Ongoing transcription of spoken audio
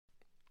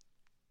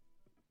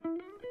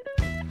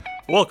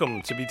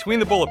Welcome to Between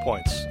the Bullet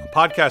Points, a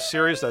podcast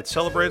series that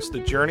celebrates the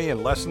journey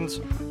and lessons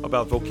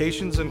about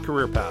vocations and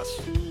career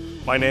paths.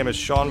 My name is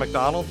Sean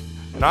McDonald,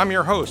 and I'm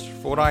your host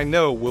for what I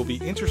know will be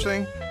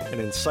interesting and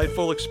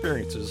insightful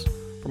experiences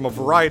from a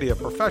variety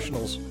of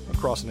professionals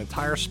across an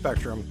entire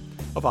spectrum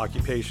of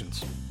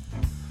occupations.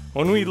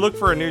 When we look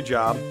for a new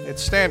job,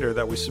 it's standard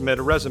that we submit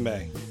a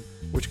resume,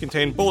 which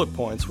contain bullet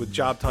points with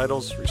job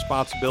titles,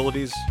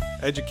 responsibilities,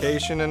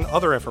 education, and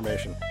other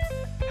information.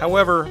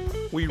 However,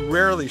 we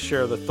rarely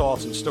share the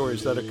thoughts and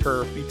stories that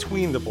occur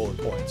between the bullet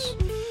points,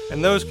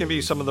 and those can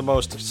be some of the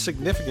most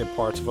significant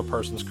parts of a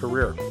person's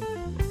career.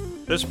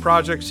 This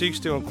project seeks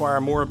to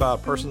inquire more about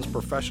a person's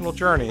professional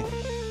journey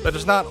that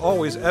is not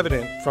always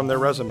evident from their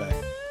resume.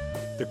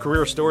 The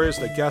career stories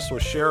that guests will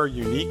share are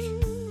unique,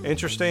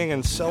 interesting,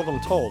 and seldom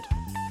told.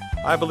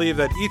 I believe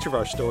that each of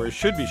our stories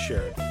should be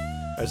shared,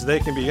 as they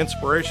can be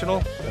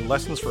inspirational and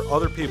lessons for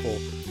other people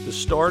to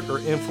start or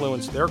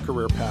influence their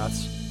career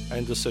paths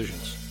and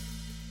decisions.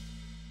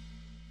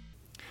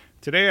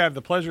 Today I have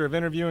the pleasure of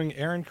interviewing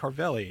Erin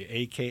Carvelli,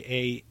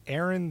 aka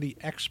Erin the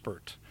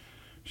Expert.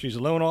 She's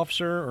a loan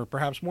officer, or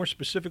perhaps more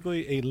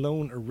specifically, a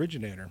loan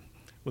originator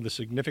with a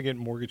significant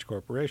mortgage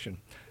corporation.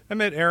 I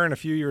met Erin a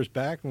few years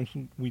back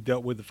when we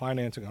dealt with the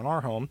financing on our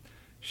home.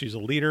 She's a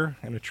leader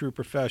and a true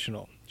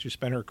professional. She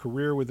spent her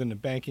career within the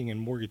banking and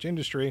mortgage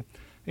industry,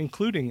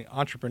 including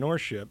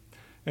entrepreneurship,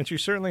 and she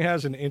certainly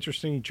has an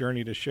interesting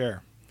journey to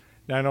share.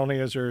 Not only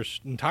is her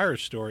entire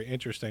story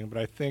interesting, but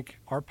I think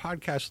our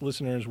podcast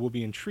listeners will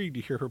be intrigued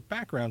to hear her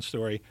background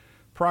story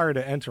prior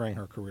to entering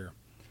her career.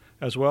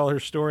 As well, her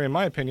story, in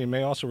my opinion,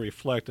 may also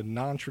reflect a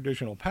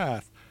non-traditional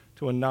path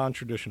to a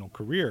non-traditional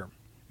career.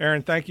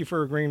 Erin, thank you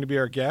for agreeing to be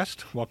our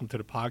guest. Welcome to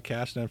the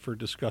podcast and for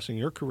discussing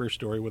your career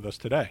story with us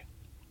today.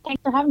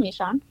 Thanks for having me,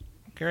 Sean.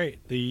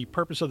 Great. The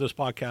purpose of this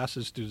podcast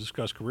is to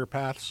discuss career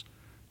paths,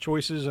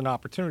 choices, and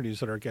opportunities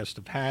that our guests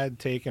have had,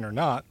 taken, or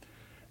not.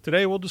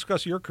 Today, we'll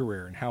discuss your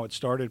career and how it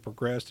started,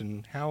 progressed,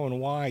 and how and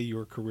why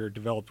your career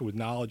developed with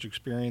knowledge,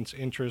 experience,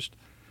 interest,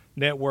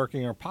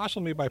 networking, or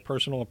possibly by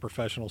personal and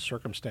professional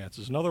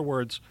circumstances. In other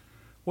words,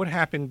 what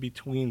happened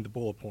between the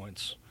bullet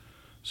points.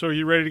 So are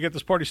you ready to get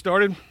this party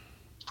started?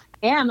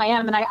 I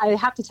am, and I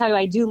have to tell you,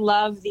 I do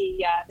love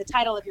the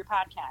title of your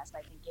podcast.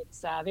 I think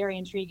it's very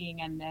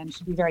intriguing and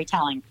should be very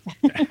telling.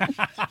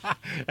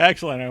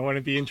 Excellent. I want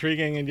to be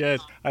intriguing, and yet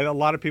a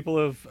lot of people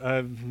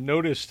have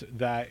noticed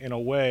that in a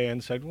way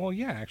and said, well,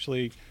 yeah,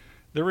 actually,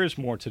 there is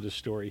more to the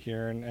story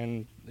here,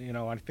 and you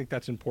know, I think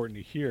that's important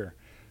to hear.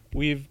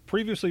 We've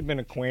previously been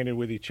acquainted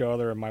with each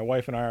other, and my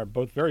wife and I are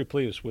both very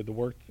pleased with the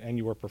work and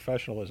your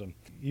professionalism.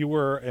 You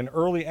were an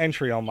early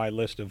entry on my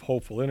list of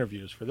hopeful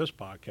interviews for this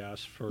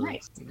podcast for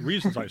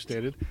reasons I've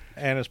stated.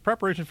 And as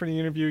preparation for the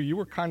interview, you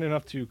were kind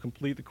enough to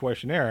complete the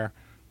questionnaire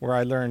where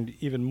I learned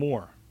even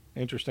more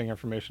interesting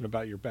information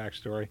about your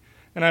backstory.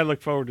 And I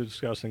look forward to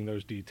discussing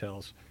those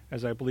details,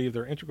 as I believe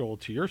they're integral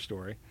to your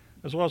story,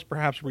 as well as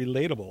perhaps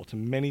relatable to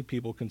many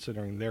people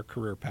considering their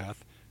career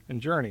path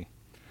and journey.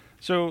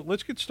 So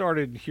let's get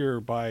started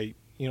here by,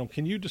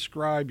 can you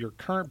describe your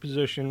current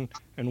position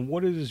and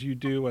what it is you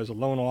do as a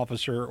loan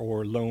officer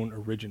or loan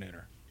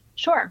originator?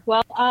 Sure.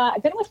 Well,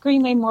 I've been with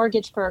Greenway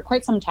Mortgage for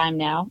quite some time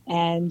now,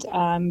 and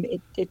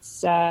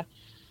it's I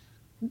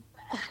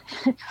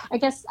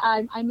guess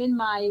I'm in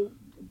my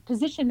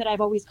position that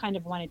I've always kind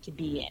of wanted to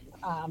be in.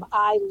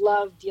 I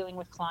love dealing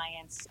with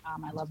clients.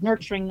 I love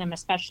nurturing them,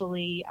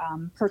 especially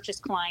purchase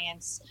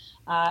clients,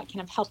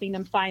 kind of helping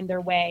them find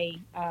their way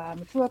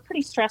through a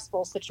pretty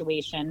stressful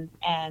situation.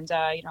 And,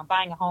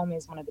 buying a home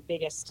is one of the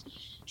biggest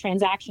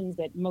transactions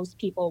that most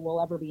people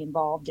will ever be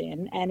involved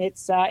in. And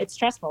it's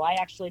stressful. I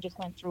actually just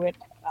went through it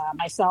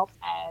myself,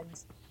 and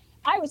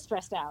I was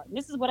stressed out. And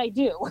this is what I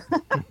do.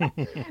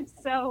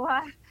 So,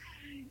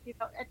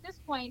 at this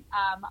point,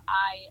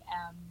 I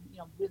am,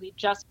 really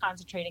just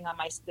concentrating on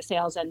the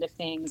sales end of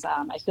things.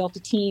 I've built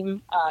a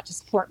team to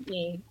support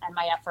me and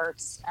my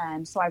efforts,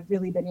 and so I've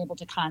really been able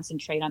to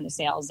concentrate on the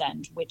sales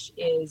end, which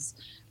is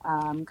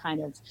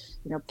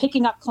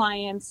picking up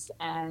clients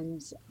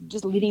and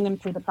just leading them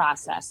through the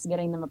process,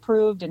 getting them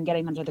approved and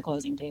getting them to the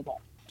closing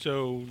table.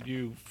 So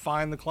you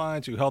find the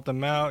clients, you help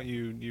them out,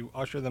 you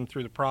usher them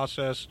through the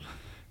process.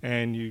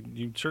 And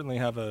you certainly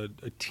have a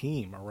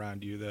team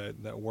around you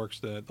that works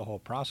the whole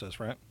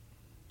process, right?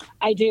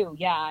 I do,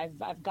 yeah.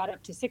 I've got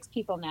up to 6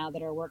 people now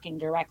that are working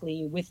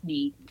directly with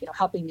me,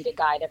 helping me to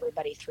guide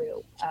everybody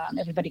through.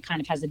 Everybody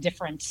kind of has a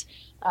different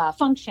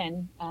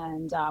function,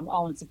 and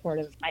all in support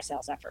of my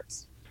sales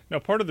efforts. Now,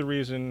 part of the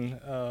reason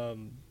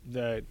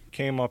that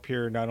came up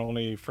here, not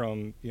only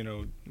from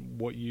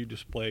what you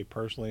display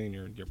personally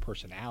and your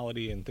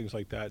personality and things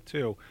like that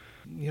too,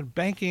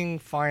 banking,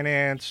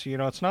 finance,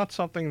 it's not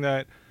something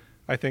that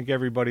I think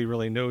everybody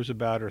really knows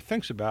about or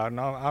thinks about. And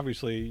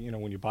obviously,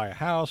 when you buy a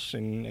house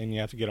and you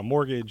have to get a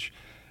mortgage,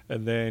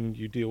 and then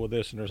you deal with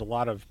this, and there's a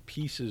lot of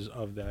pieces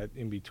of that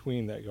in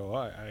between that go,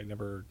 I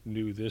never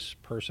knew this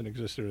person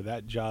existed or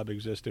that job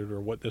existed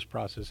or what this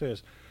process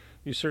is.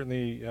 You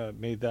certainly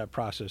made that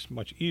process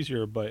much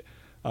easier, but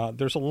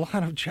there's a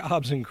lot of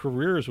jobs and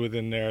careers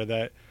within there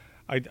that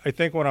I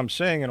think what I'm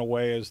saying in a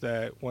way is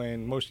that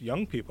when most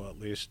young people, at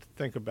least,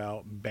 think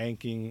about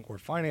banking or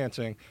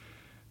financing,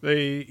 they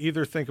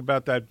either think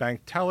about that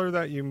bank teller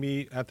that you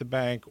meet at the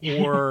bank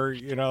or,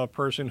 a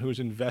person who's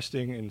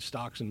investing in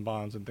stocks and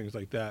bonds and things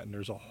like that. And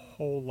there's a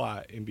whole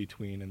lot in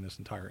between in this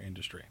entire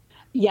industry.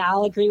 Yeah,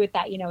 I'll agree with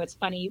that. It's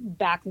funny,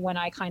 back when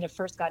I kind of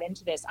first got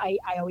into this, I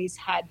always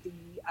had the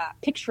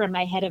picture in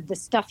my head of the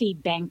stuffy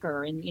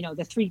banker in,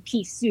 the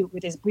three-piece suit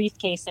with his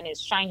briefcase and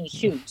his shiny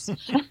shoes.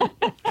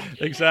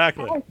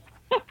 Exactly.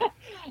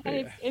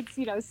 And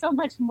it's so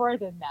much more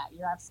than that.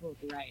 You're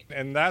absolutely right.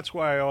 And that's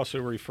why I also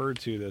referred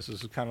to this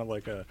as kind of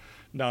like a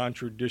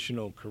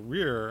non-traditional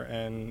career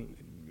and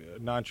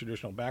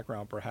non-traditional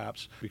background,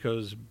 perhaps,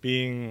 because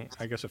being,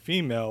 I guess, a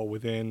female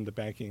within the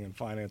banking and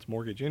finance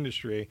mortgage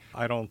industry,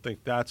 I don't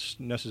think that's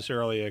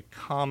necessarily a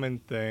common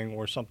thing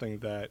or something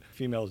that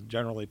females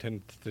generally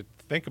tend to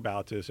think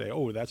about to say,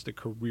 oh, that's the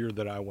career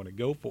that I want to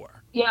go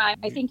for. Yeah,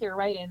 I think you're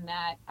right in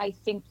that. I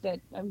think that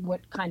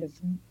what kind of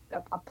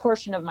a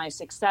portion of my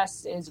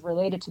success is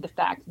related to the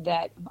fact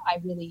that I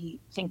really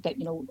think that,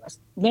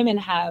 women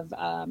have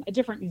a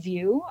different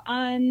view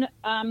on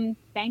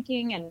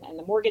banking and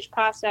the mortgage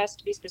process,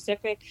 to be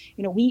specific.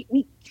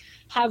 We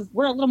have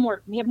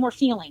more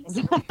feelings.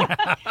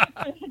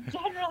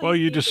 Well,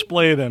 you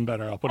display them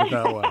better. I'll put it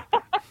that way.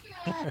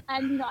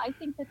 And, I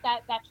think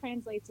that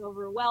translates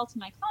over well to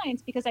my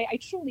clients because I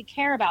truly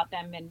care about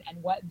them and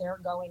what they're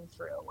going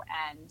through.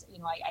 And,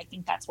 I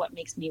think that's what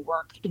makes me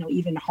work,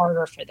 even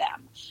harder for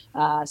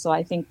them. So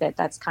I think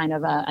that's kind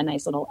of a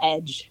nice little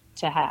edge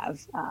to have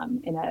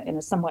in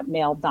a somewhat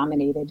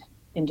male-dominated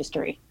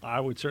industry. I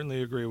would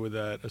certainly agree with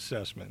that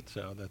assessment.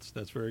 So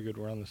that's very good.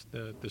 We're on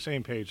the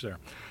same page there.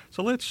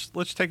 So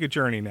let's take a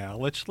journey now.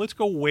 Let's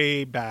go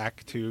way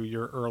back to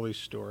your early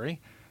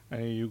story.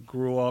 You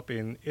grew up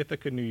in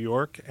Ithaca, New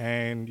York,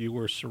 and you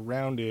were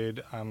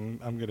surrounded, I'm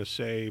going to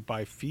say,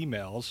 by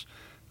females,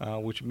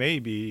 which may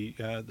be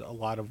a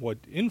lot of what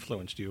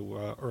influenced you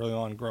early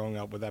on growing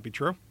up. Would that be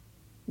true?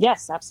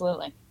 Yes,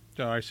 absolutely.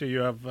 So I see you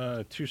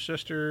have two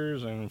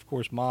sisters and, of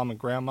course, mom and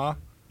grandma.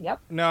 Yep.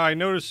 Now, I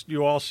noticed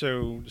you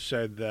also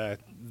said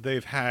that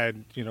they've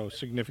had,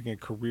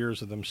 significant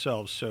careers of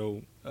themselves.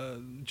 So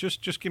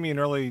just give me an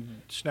early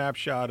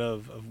snapshot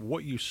of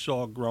what you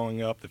saw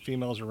growing up, the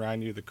females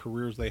around you, the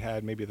careers they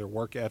had, maybe their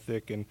work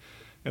ethic, and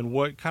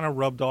what kind of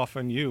rubbed off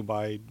on you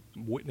by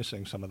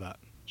witnessing some of that.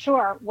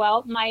 Sure.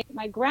 Well, my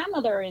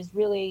grandmother is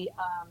really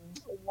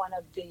one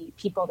of the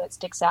people that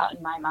sticks out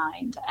in my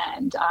mind,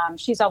 and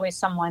she's always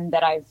someone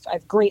that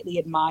I've greatly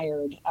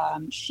admired.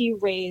 She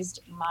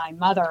raised my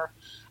mother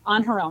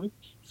on her own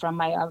from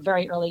my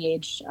very early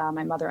age.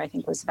 My mother, I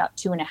think, was about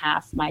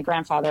 2.5. My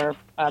grandfather,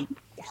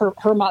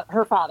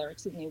 her father,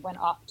 went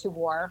off to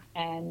war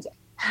and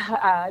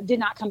did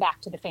not come back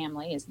to the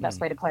family, is the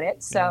best way to put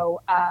it.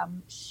 So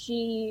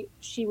she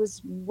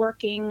was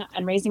working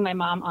and raising my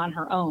mom on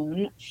her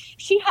own.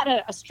 She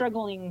had a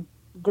struggling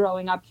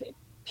growing up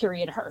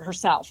period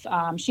herself.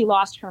 She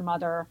lost her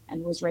mother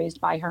and was raised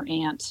by her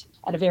aunt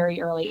at a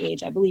very early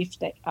age. I believe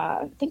that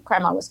I think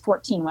grandma was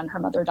 14 when her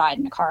mother died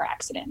in a car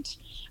accident.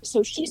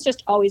 So she's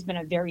just always been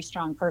a very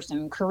strong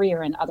person,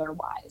 career and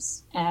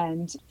otherwise.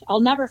 And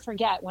I'll never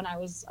forget when I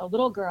was a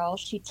little girl,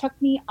 she took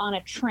me on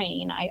a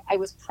train. I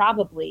was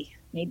probably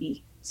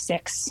maybe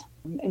 6.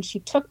 And she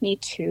took me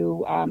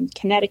to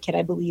Connecticut,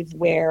 I believe,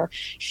 where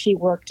she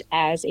worked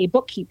as a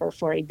bookkeeper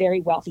for a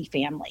very wealthy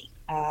family.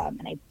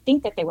 And I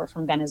think that they were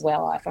from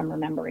Venezuela, if I'm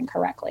remembering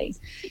correctly.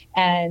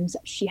 And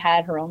she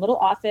had her own little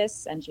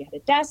office and she had a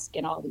desk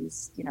and all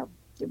these,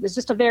 it was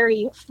just a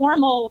very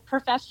formal,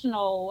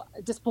 professional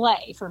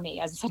display for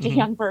me as such a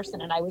young person.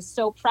 And I was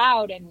so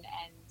proud and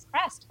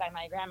impressed by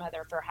my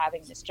grandmother for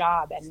having this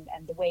job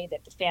and the way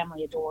that the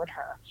family adored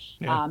her.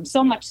 Yeah.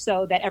 So much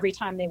so that every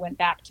time they went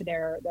back to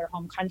their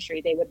home country,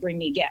 they would bring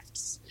me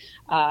gifts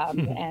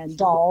and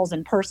dolls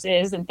and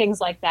purses and things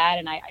like that.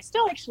 And I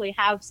still actually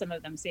have some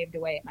of them saved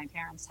away at my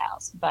parents'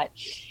 house. But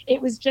it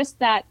was just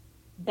that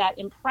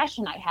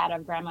impression I had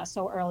of grandma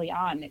so early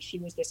on, that she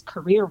was this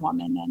career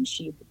woman and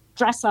she would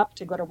dress up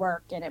to go to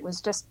work. And it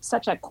was just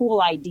such a cool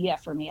idea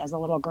for me as a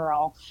little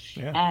girl.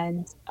 Yeah.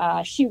 And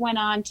she went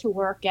on to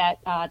work at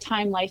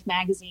Time Life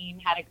magazine,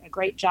 had a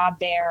great job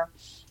there.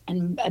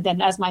 And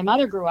then as my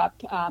mother grew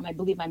up, I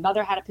believe my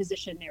mother had a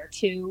position there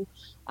too.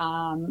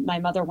 My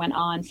mother went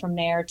on from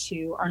there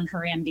to earn her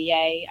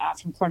MBA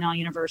from Cornell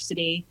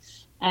University.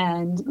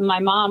 And my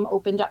mom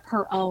opened up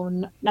her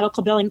own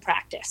medical billing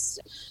practice.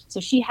 So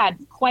she had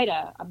quite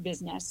a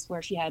business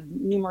where she had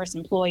numerous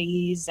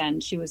employees,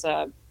 and she was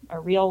a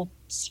real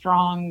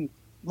strong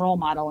role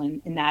model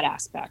in that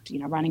aspect,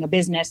 running a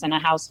business and a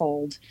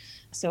household.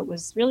 So it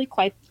was really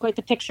quite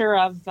the picture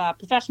of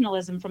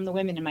professionalism from the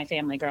women in my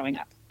family growing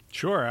up.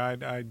 Sure,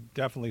 I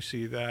definitely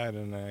see that,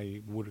 and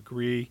I would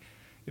agree.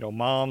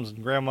 Moms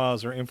and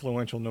grandmas are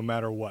influential no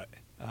matter what.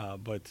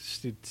 But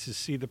to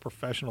see the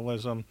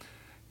professionalism,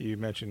 you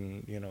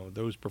mentioned,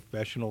 those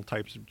professional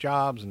types of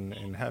jobs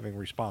and having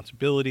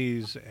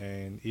responsibilities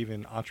and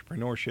even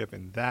entrepreneurship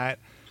in that.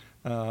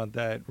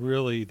 that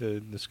really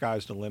the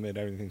sky's the limit,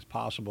 everything's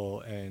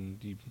possible,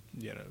 and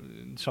you know,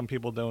 some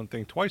people don't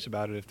think twice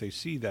about it if they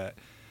see that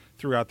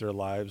throughout their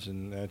lives,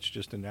 and that's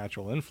just a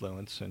natural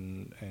influence,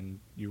 and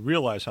you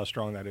realize how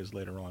strong that is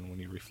later on when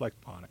you reflect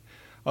upon it.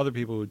 Other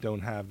people who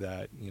don't have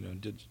that, you know,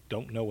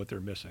 don't know what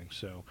they're missing.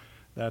 So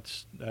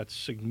that's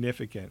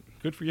significant.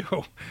 Good for you,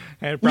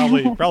 and it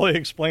probably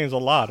explains a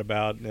lot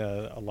about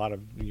a lot of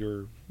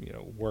your, you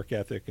know, work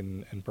ethic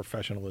and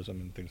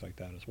professionalism and things like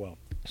that as well.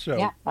 So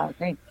yeah,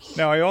 great.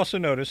 Now I also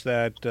noticed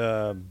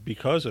that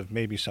because of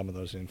maybe some of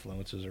those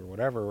influences or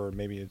whatever, or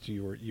maybe it's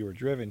you were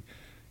driven,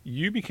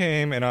 you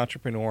became an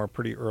entrepreneur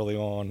pretty early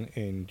on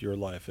in your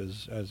life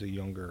as a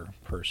younger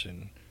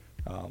person.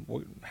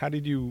 How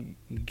did you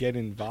get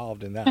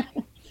involved in that?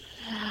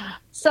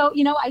 So,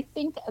 you know, I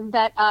think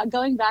that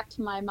going back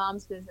to my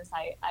mom's business,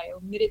 I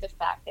omitted the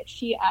fact that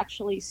she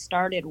actually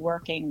started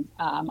working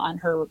on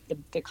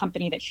the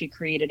company that she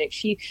created. It.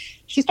 She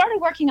started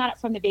working on it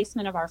from the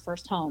basement of our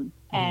first home,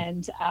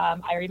 and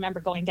I remember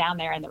going down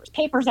there, and there was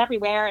papers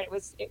everywhere. It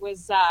was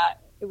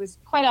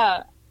quite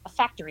a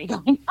factory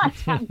going on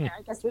down there,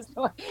 I guess is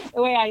the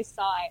way I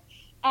saw it.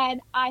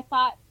 And I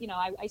thought, you know,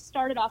 I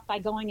started off by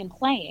going and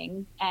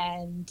playing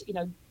and, you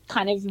know,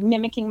 kind of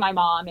mimicking my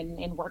mom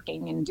and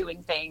working and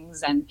doing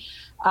things. And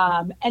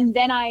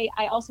then I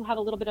also have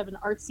a little bit of an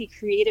artsy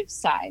creative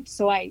side.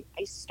 So I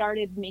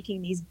started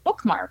making these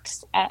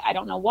bookmarks. I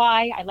don't know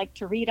why. I like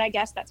to read, I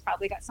guess. That's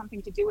probably got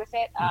something to do with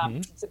it.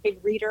 It's a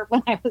big reader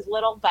when I was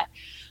little, but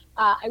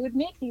I would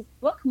make these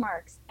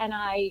bookmarks, and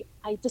I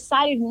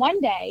decided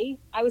one day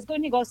I was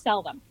going to go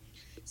sell them.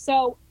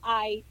 So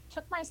I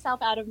took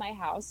myself out of my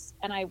house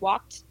and I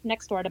walked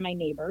next door to my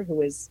neighbor, who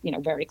was, you know,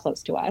 very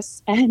close to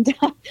us. And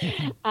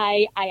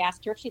I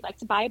asked her if she'd like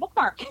to buy a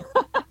bookmark.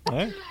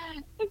 Right.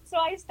 So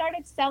I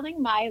started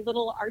selling my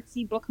little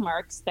artsy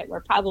bookmarks that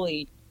were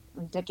probably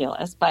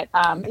ridiculous, but,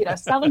 you know,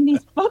 selling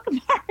these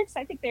bookmarks.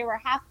 I think they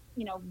were half,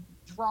 you know,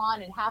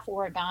 drawn and half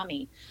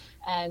origami,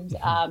 and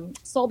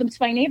sold them to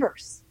my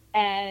neighbors.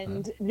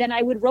 And then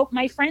I would rope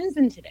my friends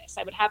into this.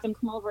 I would have them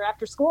come over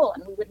after school,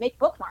 and we would make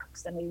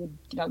bookmarks, and we would,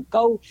 you know,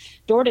 go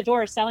door to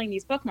door selling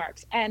these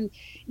bookmarks. And,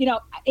 you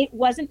know, it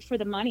wasn't for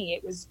the money.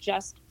 It was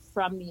just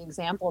from the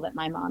example that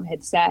my mom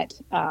had set.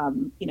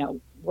 You know,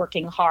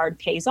 working hard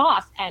pays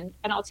off. And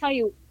I'll tell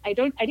you, I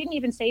didn't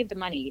even save the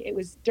money. It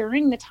was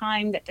during the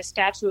time that the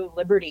Statue of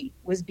Liberty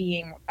was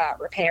being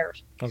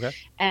repaired. Okay.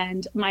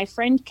 And my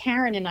friend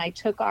Karen and I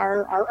took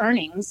our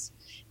earnings,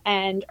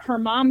 and her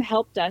mom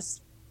helped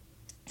us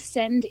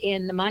send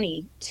in the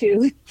money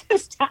to the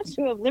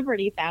Statue of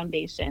Liberty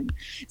Foundation.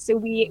 So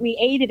we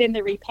aided in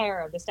the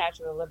repair of the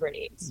Statue of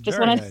Liberty. It's just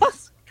very one of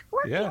those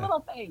quirky little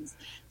things.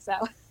 So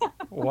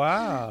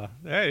wow.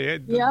 Hey,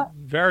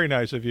 very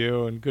nice of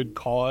you, and good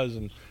cause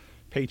and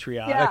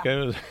patriotic.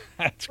 Yeah.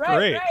 That's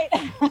great.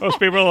 Right. Most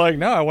people are like,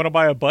 no, I want to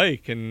buy a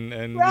bike and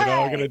you know,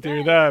 I'm going to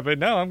do that. But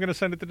no, I'm going to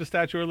send it to the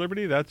Statue of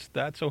Liberty. That's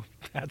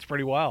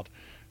pretty wild.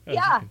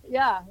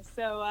 Yeah.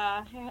 So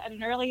at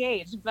an early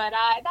age, but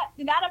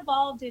that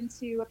evolved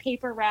into a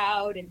paper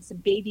route and some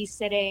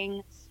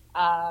babysitting.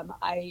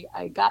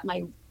 I got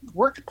my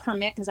work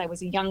permit because I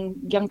was a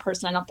young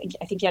person. I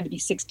think you had to be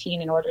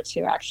 16 in order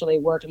to actually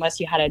work, unless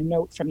you had a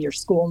note from your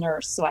school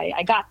nurse. So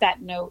I got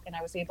that note, and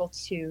I was able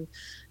to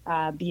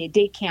be a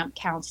day camp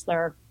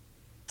counselor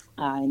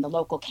in the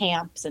local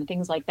camps and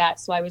things like that.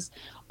 So I was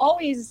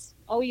always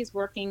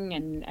working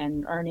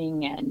and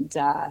earning and,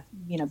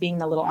 you know, being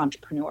the little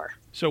entrepreneur.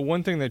 So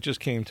one thing that just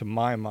came to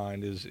my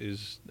mind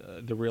is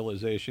the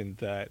realization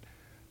that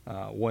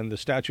when the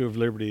Statue of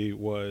Liberty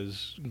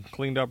was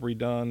cleaned up,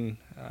 redone,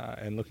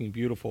 and looking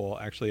beautiful,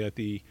 actually at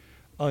the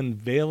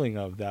unveiling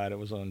of that, it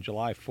was on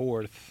July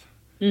 4th.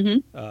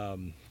 Mm-hmm.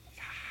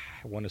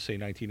 I want to say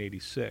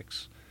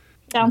 1986.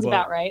 Sounds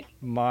about right.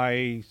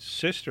 My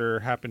sister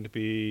happened to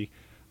be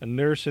a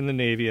nurse in the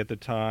Navy at the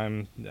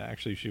time.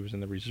 Actually, she was in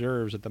the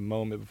reserves at the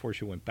moment before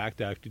she went back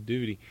to active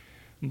duty.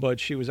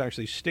 But she was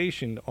actually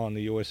stationed on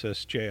the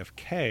USS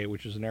JFK,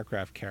 which is an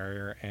aircraft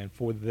carrier. And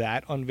for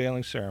that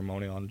unveiling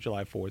ceremony on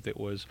July 4th, it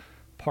was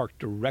parked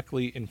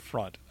directly in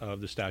front of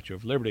the Statue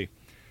of Liberty.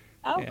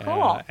 Oh,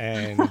 cool.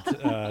 And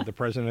the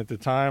president at the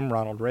time,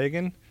 Ronald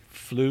Reagan,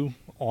 flew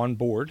on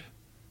board.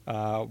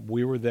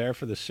 We were there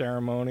for the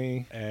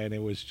ceremony, and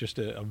it was just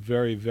a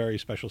very, very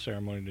special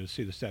ceremony to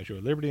see the Statue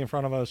of Liberty in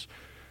front of us.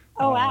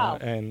 Oh, wow.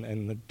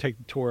 And take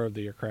the tour of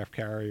the aircraft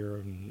carrier,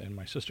 and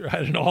my sister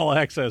had an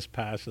all-access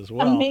pass as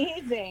well.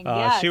 Amazing,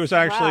 yes. She was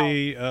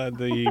actually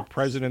the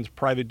president's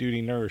private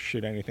duty nurse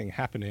should anything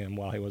happen to him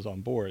while he was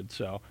on board.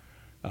 So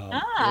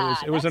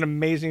it was an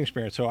amazing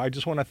experience. So I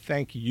just want to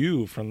thank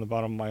you from the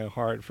bottom of my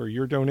heart for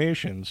your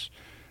donations.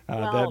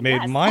 That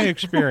made my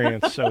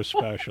experience so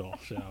special.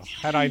 So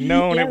had I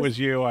known it was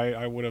you,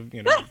 I would have,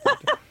 you know,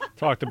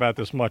 talked about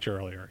this much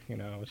earlier, you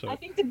know. So I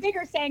think the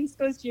bigger thanks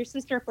goes to your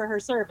sister for her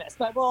service,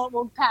 but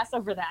we'll pass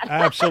over that.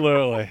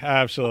 Absolutely.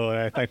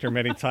 I thanked her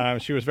many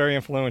times. She was very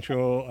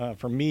influential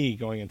for me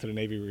going into the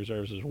Navy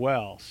Reserves as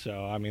well.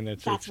 So I mean,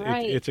 it's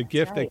a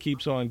gift that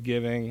keeps on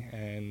giving,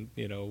 and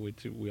you know,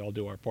 we all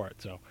do our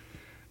part. So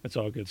That's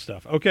all good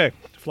stuff. Okay,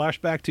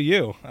 flashback to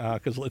you,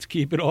 because let's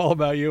keep it all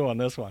about you on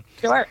this one.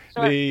 Sure.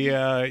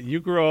 You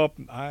grew up,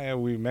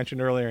 we mentioned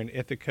earlier, in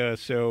Ithaca.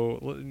 So,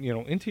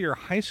 into your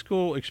high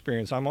school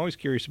experience, I'm always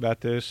curious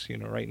about this.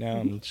 Right now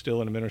I'm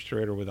still an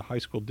administrator with a high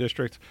school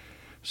district.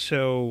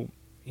 So,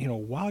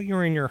 while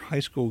you're in your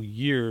high school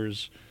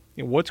years,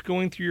 what's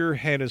going through your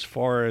head as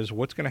far as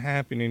what's going to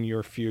happen in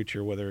your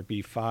future, whether it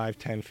be 5,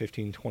 10,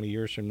 15, 20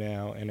 years from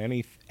now, and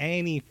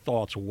any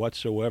thoughts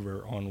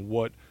whatsoever on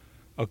what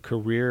a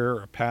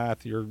career, a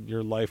path,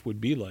 your life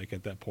would be like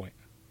at that point?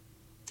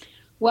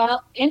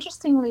 Well,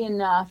 interestingly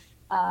enough,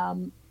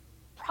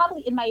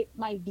 probably in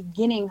my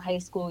beginning high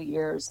school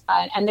years,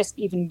 and this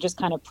even just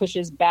kind of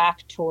pushes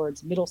back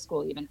towards middle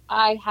school even,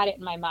 I had it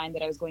in my mind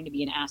that I was going to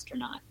be an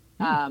astronaut.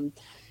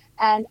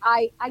 And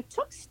I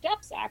took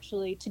steps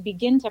actually to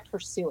begin to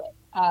pursue it.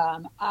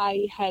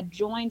 I had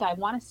joined, I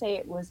want to say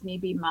it was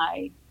maybe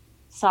my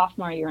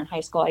sophomore year in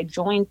high school, I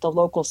joined the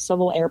local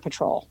Civil Air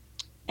Patrol.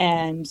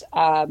 And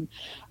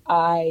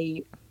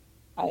I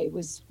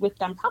was with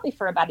them probably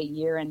for about a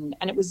year, and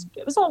it was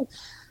all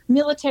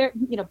military,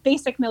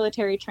 basic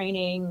military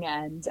training,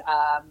 and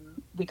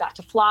we got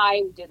to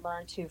fly. We did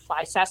learn to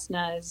fly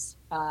Cessnas,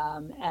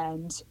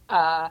 and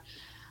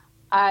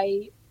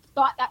I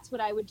thought that's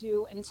what I would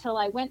do until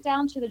I went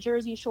down to the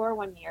Jersey Shore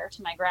one year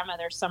to my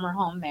grandmother's summer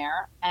home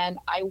there, and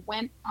I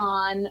went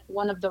on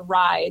one of the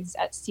rides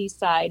at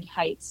Seaside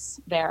Heights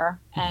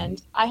there,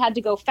 and I had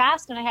to go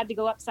fast and I had to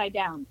go upside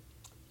down.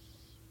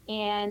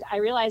 And I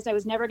realized I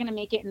was never going to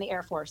make it in the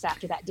Air Force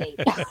after that date.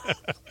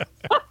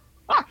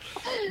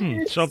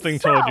 Something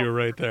told you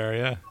right there,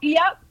 yeah.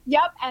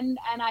 Yep. And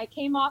I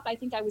came off, I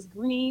think I was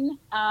green.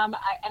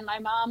 And my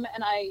mom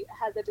and I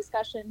had the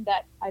discussion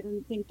that I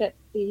didn't think that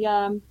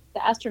the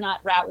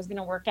astronaut route was going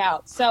to work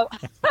out. So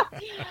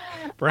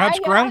perhaps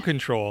ground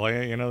control,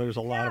 there's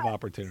a lot of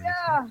opportunities.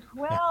 Yeah,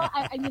 well,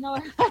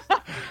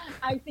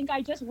 I think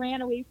I just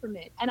ran away from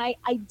it. And I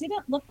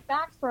didn't look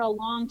back for a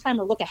long time,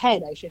 or look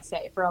ahead, I should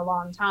say, for a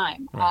long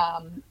time.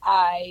 Right.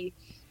 I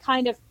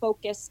kind of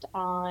focused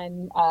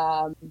on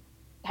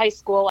high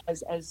school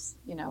as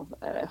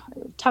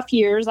tough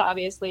years,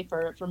 obviously,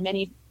 for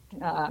many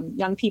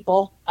young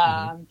people.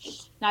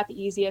 Not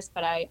the easiest,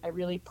 but I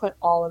really put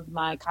all of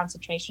my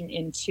concentration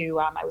into,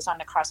 I was on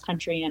the cross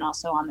country and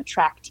also on the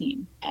track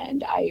team.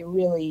 And I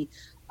really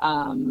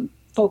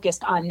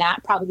focused on that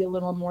probably a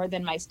little more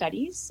than my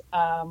studies,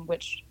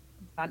 which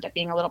wound up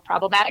being a little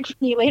problematic for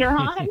me later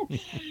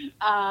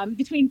on,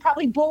 between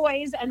probably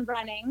boys and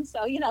running.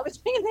 So,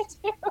 between the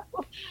two.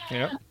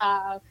 Yeah.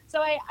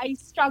 So I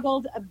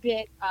struggled a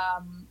bit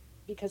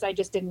because I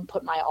just didn't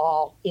put my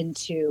all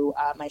into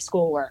my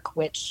schoolwork,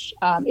 which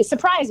is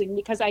surprising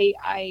because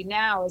I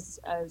now,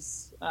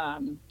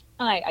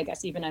 I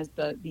guess even as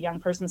the young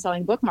person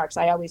selling bookmarks,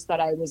 I always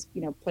thought I was,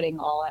 putting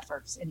all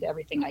efforts into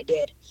everything I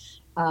did.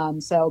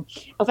 So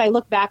if I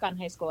look back on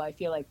high school, I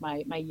feel like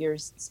my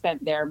years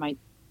spent there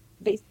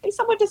they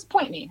somewhat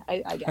disappoint me,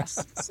 I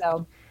guess.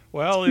 So,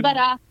 well, it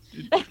all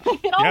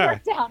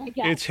worked out, I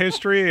guess. It's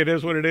history. It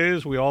is what it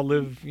is. We all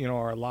live,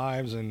 our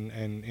lives, and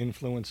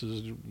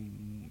influences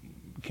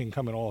can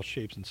come in all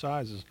shapes and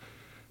sizes.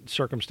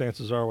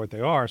 Circumstances are what they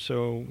are.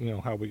 So,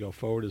 how we go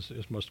forward is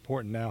most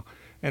important now.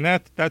 And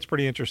that's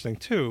pretty interesting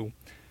too.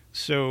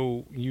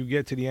 So you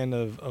get to the end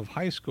of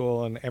high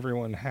school and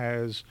everyone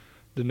has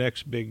the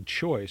next big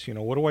choice.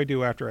 What do I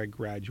do after I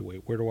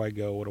graduate? Where do I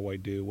go? What do I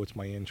do? What's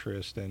my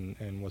interest?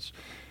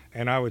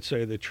 And I would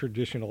say the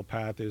traditional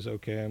path is,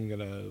 okay, I'm going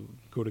to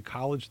go to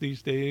college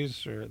these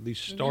days, or at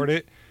least start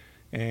it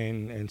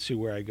and see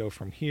where I go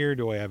from here.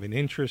 Do I have an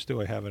interest? Do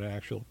I have an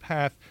actual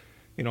path?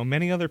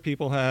 Many other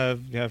people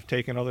have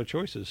taken other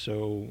choices.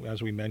 So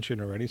as we mentioned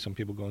already, some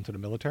people go into the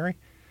military.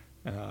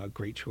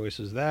 Great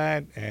choices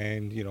that.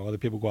 And, other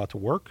people go out to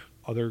work.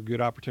 Other good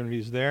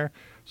opportunities there.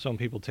 Some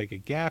people take a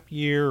gap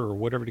year or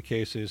whatever the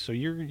case is. So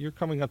you're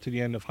coming up to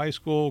the end of high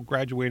school,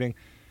 graduating.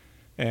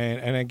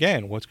 And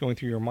again, what's going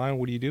through your mind?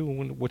 What do you do?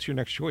 What's your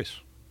next choice?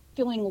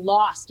 Feeling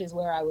lost is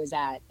where I was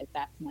at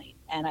that point.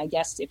 And I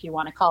guess if you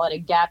want to call it a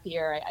gap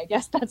year, I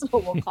guess that's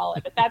what we'll call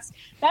it. But that's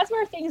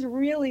where things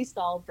really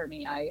stalled for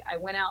me. I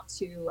went out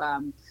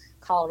to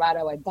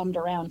Colorado. I bummed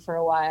around for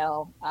a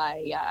while.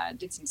 I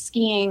did some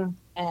skiing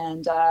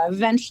and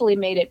eventually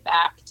made it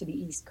back to the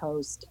East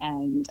Coast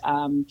and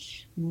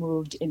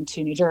moved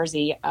into New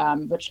Jersey,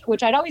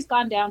 which I'd always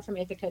gone down from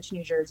Ithaca to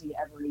New Jersey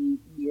every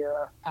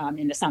year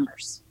in the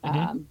summers.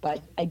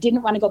 But I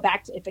didn't want to go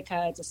back to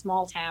Ithaca. It's a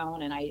small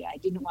town, and I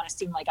didn't want to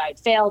seem like I had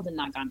failed and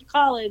not gone to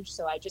college.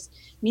 So I just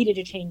needed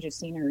a change of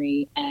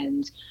scenery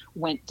and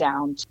went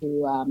down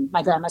to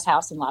my grandma's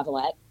house in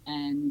Lavallette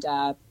and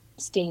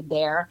stayed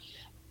there.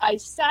 I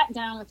sat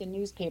down with the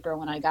newspaper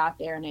when I got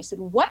there and I said,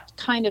 what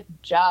kind of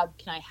job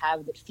can I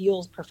have that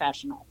feels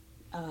professional?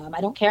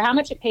 I don't care how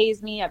much it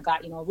pays me. I've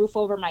got, a roof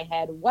over my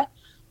head. What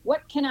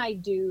can I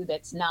do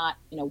that's not,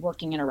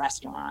 working in a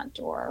restaurant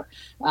or,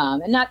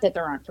 and not that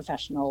there aren't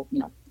professional,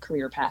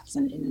 career paths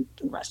in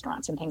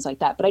restaurants and things like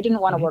that, but I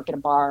didn't want to work at a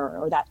bar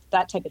or that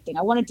type of thing.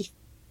 I wanted to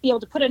be able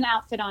to put an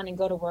outfit on and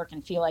go to work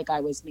and feel like I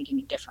was making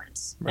a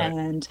difference. Right.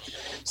 And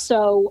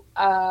so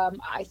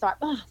I thought,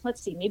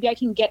 let's see, maybe I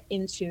can get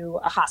into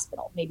a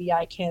hospital. Maybe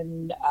I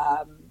can,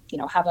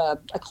 have a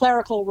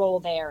clerical role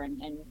there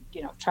and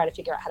try to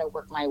figure out how to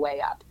work my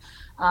way up.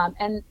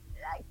 And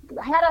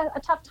I had a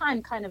tough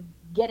time kind of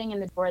getting in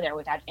the door there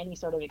without any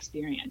sort of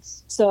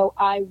experience. So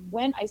I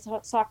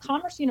saw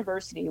Commerce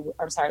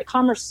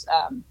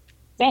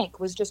Bank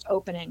was just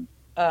opening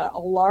a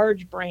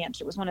large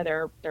branch. It was one of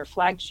their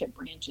flagship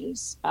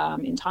branches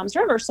in Toms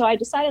River. So I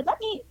decided,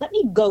 let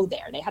me go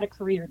there. They had a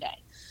career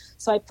day.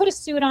 So I put a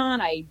suit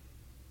on. I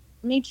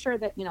made sure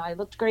that, I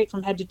looked great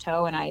from head to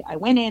toe, and I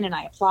went in and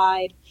I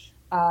applied.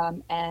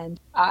 And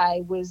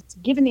I was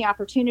given the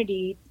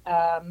opportunity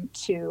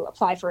to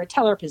apply for a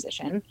teller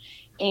position.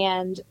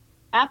 And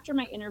after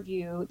my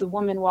interview, the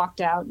woman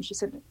walked out and she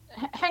said,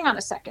 hang on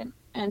a second.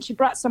 And she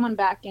brought someone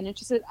back in and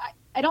she said,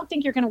 I don't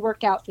think you're going to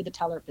work out for the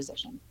teller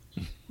position.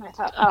 And I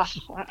thought,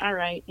 all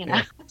right,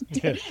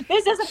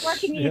 this isn't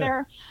working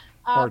either.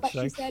 But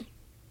she said,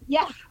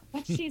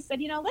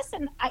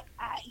 listen,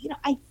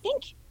 I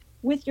think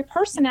with your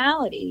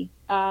personality,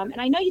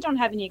 and I know you don't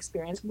have any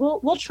experience,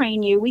 we'll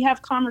train you. We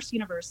have Commerce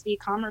University,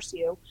 Commerce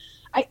U.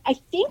 I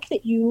think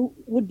that you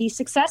would be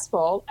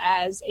successful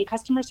as a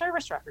customer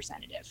service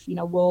representative.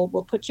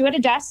 We'll put you at a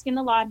desk in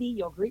the lobby.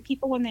 You'll greet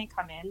people when they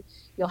come in.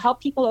 You'll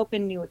help people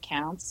open new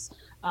accounts.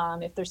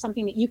 If there's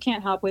something that you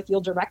can't help with,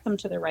 you'll direct them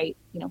to the right,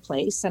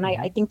 place. And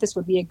I think this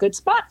would be a good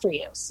spot for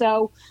you.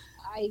 So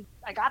I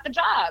got the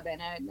job,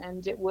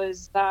 and it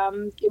was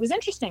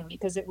interesting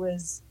because it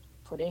was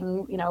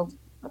putting,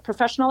 a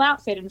professional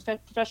outfit and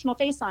professional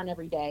face on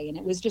every day. And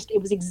it was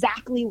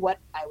exactly what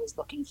I was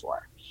looking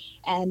for.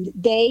 And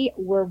they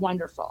were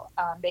wonderful.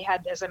 They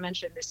had, as I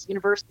mentioned, this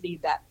university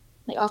that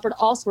they offered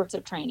all sorts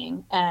of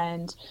training.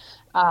 And,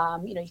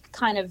 you could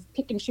kind of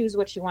pick and choose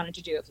what you wanted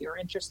to do. If you were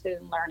interested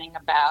in learning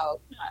about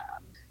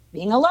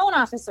being a loan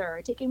officer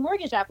or taking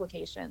mortgage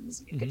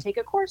applications, you could take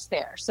a course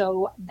there.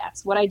 So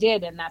that's what I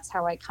did. And that's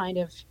how I kind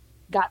of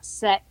got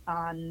set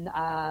on,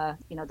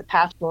 the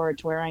path forward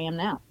to where I am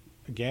now.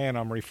 Again,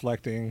 I'm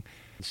reflecting,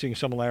 seeing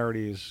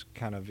similarities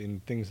kind of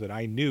in things that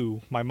I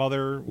knew. My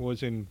mother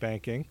was in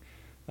banking.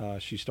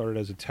 She started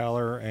as a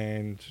teller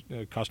and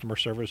a customer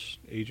service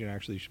agent.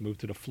 Actually, she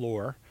moved to the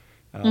floor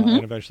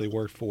and eventually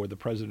worked for the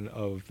president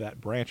of that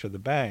branch of the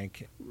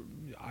bank.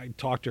 I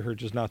talked to her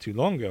just not too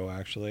long ago,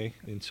 actually,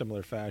 in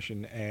similar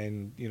fashion.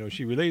 And,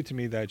 she relayed to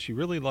me that she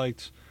really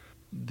liked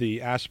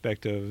the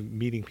aspect of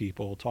meeting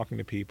people, talking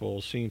to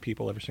people, seeing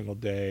people every single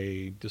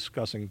day,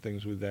 discussing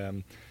things with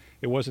them.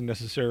 It wasn't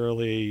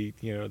necessarily,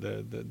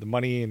 the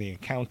money and the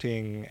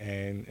accounting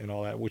and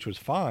all that, which was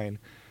fine,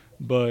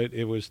 but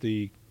it was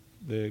the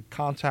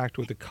contact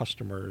with the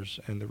customers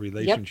and the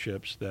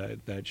relationships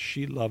that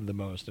she loved the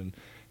most. And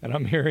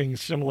I'm hearing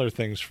similar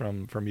things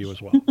from you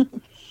as well.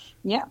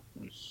 Yeah.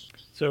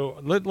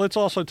 So let's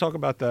also talk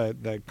about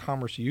that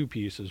Commerce U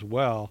piece as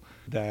well,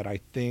 that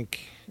I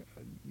think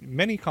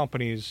many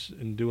companies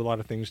do a lot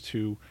of things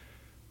to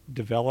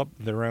develop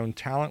their own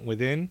talent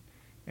within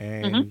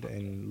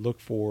and look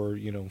for,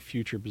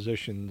 future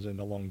positions and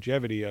the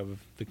longevity of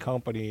the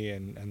company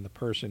and the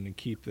person, and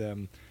keep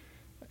them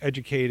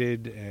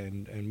educated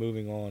and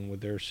moving on with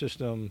their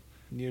system.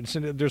 So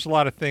there's a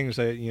lot of things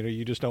that,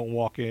 you just don't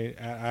walk in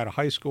out of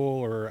high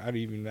school or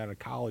even out of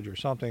college or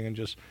something and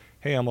just,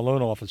 hey, I'm a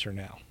loan officer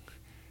now.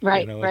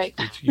 Right, right.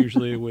 It's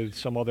usually with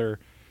some other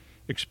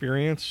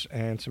experience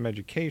and some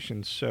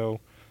education. So,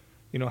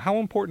 how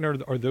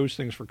important are those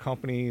things for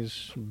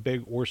companies,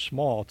 big or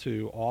small,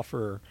 to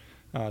offer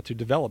to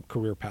develop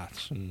career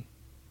paths?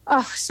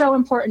 So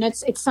important.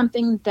 It's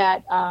something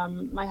that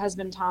my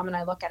husband Tom and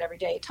I look at every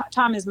day.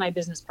 Tom is my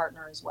business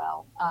partner as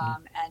well,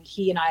 and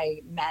he and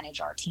I manage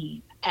our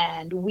team.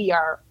 And we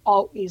are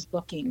always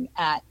looking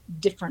at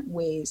different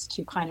ways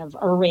to kind of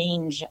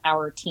arrange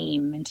our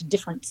team into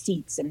different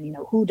seats, and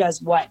who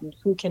does what and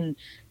who can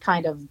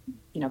kind of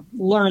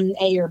learn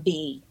A or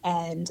B.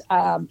 And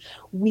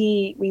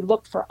we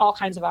look for all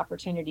kinds of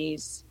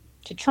opportunities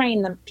to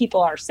train the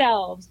people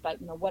ourselves, but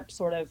what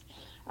sort of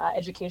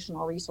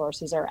educational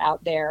resources are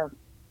out there.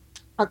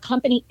 Our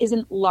company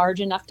isn't large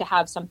enough to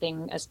have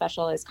something as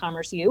special as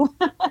Commerce U.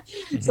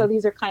 So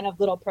these are kind of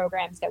little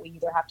programs that we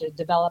either have to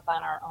develop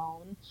on our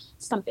own.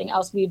 Something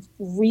else we've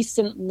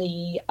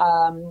recently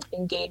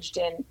engaged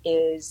in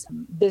is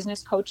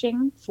business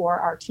coaching for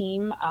our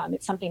team.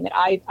 It's something that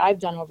I've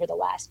done over the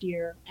last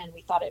year, and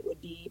we thought it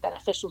would be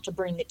beneficial to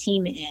bring the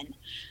team in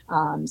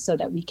so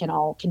that we can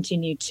all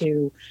continue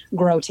to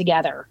grow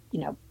together,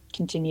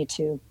 continue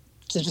to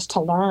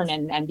learn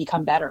and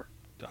become better.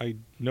 I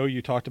know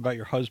you talked about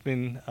your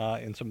husband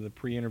in some of the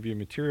pre-interview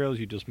materials.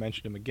 You just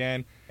mentioned him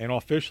again. And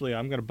officially,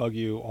 I'm going to bug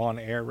you on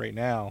air right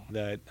now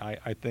that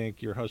I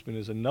think your husband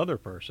is another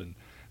person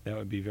that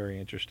would be very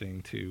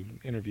interesting to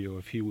interview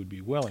if he would be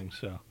willing.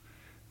 So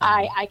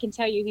I can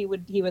tell you he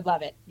would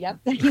love it. Yep.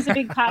 He's a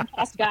big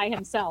podcast guy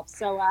himself.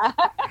 So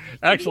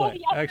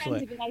Excellent.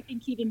 Excellent. It, I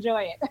think he'd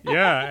enjoy it.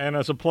 Yeah, and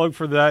as a plug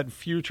for that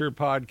future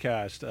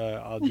podcast,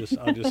 I'll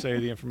just say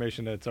the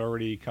information that's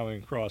already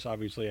coming across.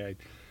 Obviously,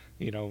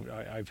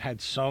 I've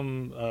had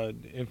some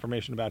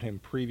information about him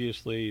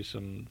previously,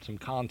 some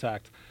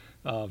contact,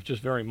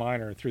 just very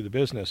minor through the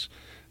business.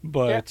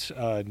 But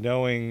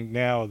knowing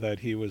now that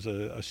he was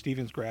a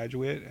Stevens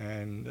graduate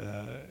and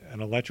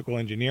an electrical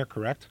engineer,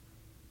 correct?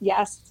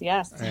 Yes.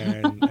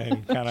 and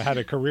kind of had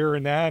a career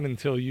in that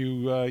until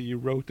you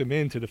wrote them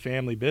into the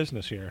family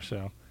business here.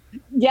 So.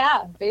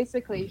 Yeah,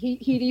 basically,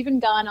 he'd even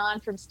gone on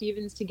from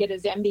Stevens to get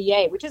his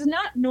MBA, which is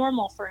not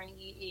normal for an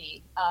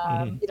EE.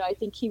 I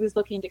think he was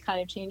looking to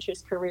kind of change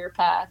his career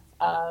path,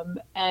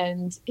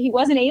 and he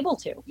wasn't able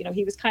to.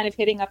 He was kind of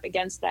hitting up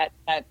against that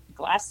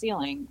glass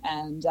ceiling,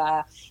 and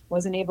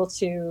wasn't able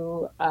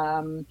to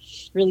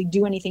really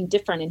do anything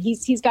different. And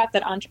he's got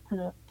that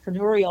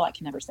entrepreneurial, I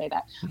can never say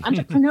that,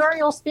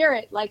 entrepreneurial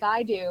spirit like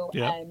I do.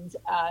 Yeah. And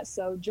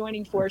so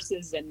joining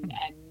forces and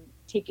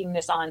taking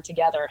this on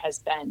together has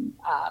been,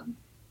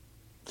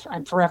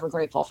 I'm forever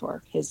grateful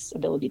for his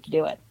ability to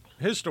do it.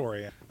 His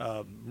story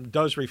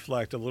does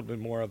reflect a little bit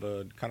more of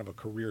a kind of a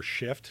career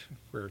shift,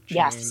 career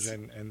change, yes.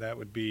 and that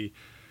would be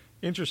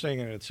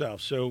interesting in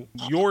itself. So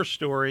your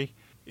story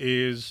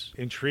is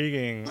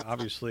intriguing,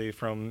 obviously,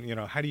 from,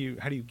 how do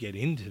you get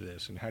into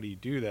this and how do you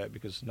do that?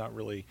 Because it's not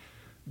really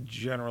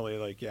generally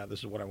like, this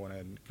is what I want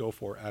to go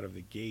for out of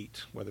the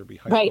gate, whether it be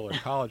high school or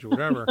college or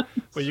whatever.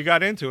 But you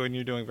got into it and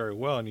you're doing very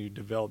well and you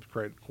developed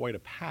quite a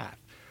path.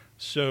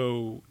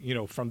 So,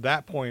 from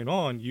that point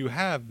on, you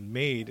have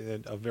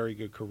made a very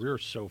good career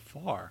so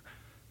far.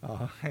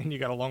 And you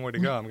got a long way to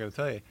go, I'm going to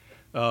tell you.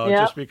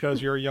 Just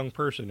because you're a young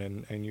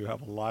person and you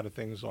have a lot of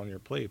things on your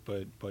plate,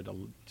 but a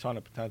ton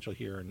of potential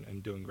here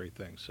and doing great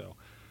things. So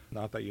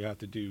not that you have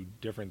to do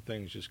different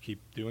things, just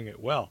keep doing it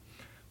well.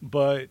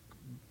 But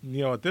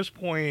at this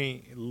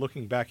point,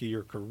 looking back at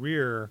your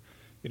career,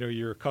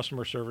 you're a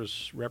customer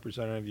service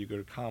representative. You go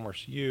to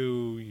Commerce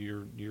U.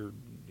 You're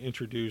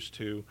introduced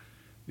to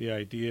the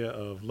idea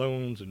of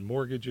loans and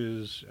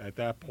mortgages at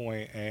that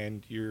point,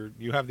 and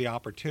you have the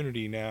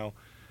opportunity now,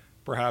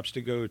 perhaps,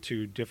 to go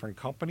to different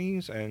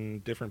companies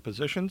and different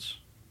positions.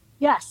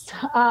 Yes.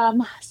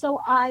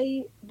 So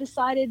I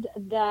decided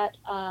that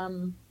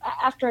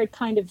after I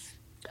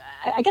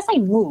I guess I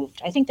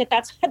moved. I think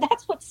that's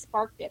what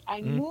sparked it.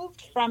 I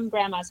moved from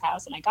grandma's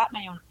house and I got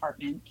my own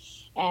apartment,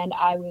 and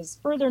I was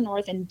further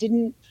north and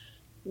didn't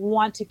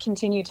want to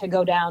continue to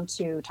go down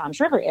to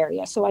Toms River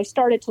area. So I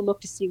started to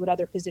look to see what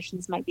other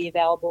positions might be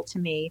available to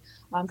me,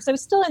 because I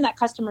was still in that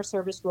customer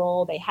service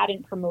role. They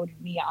hadn't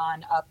promoted me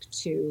on up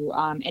to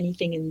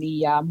anything in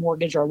the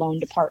mortgage or loan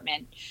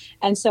department.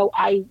 And so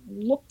I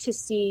looked to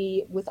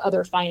see with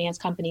other finance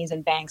companies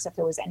and banks if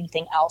there was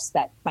anything else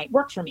that might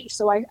work for me.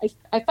 So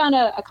I found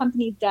a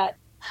company that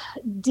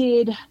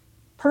did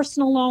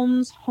personal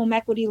loans, home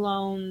equity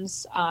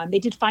loans. They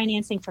did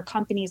financing for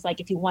companies,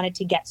 like if you wanted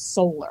to get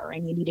solar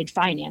and you needed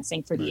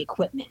financing for the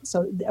equipment.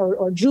 So,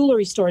 or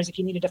jewelry stores if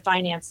you needed to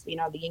finance,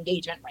 the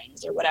engagement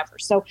rings or whatever.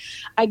 So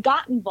I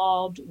got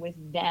involved with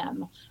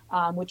them,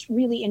 which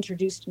really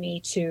introduced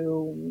me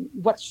to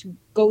what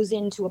goes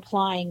into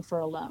applying for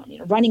a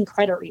loan, running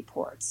credit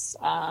reports,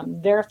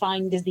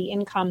 verifying does the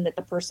income that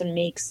the person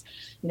makes,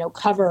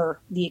 cover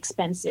the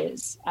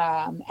expenses.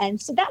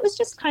 And so that was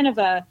just kind of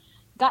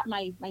got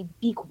my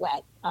beak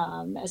wet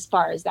as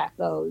far as that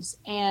goes.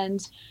 And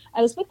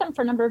I was with them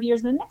for a number of years,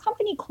 and then that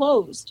company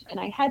closed, and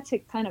I had to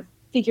kind of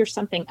figure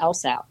something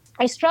else out.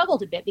 I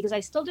struggled a bit because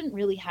I still didn't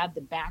really have the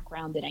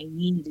background that I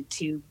needed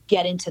to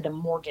get into the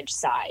mortgage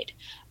side.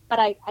 But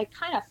I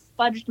kind of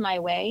fudged my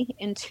way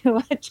into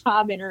a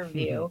job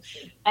interview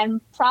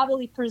and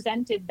probably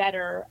presented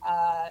better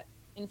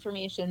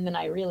information than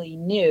I really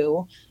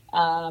knew.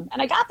 And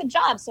I got the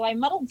job, so I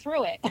muddled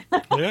through it.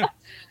 Yeah.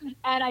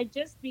 And I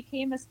just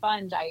became a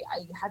sponge. I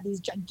had these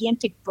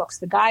gigantic books,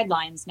 the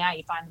guidelines. Now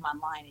you find them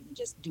online and you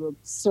just do a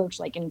search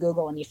like in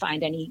Google and you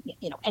find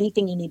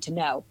anything you need to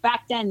know.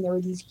 Back then there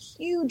were these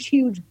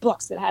huge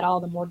books that had all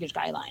the mortgage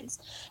guidelines.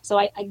 So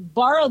I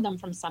borrowed them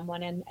from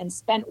someone and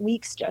spent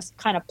weeks just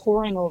kind of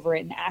poring over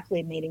it and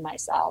acclimating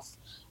myself,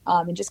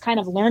 and just kind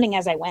of learning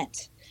as I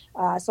went.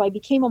 So I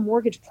became a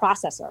mortgage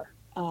processor.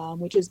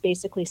 Which is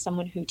basically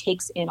someone who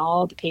takes in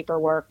all the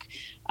paperwork,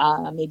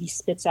 maybe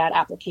spits out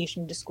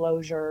application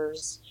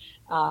disclosures,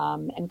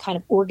 and kind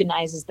of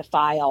organizes the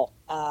file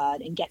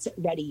and gets it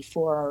ready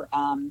for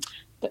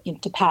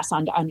to pass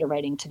on to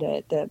underwriting to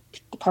the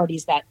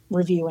parties that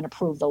review and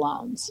approve the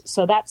loans.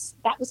 So that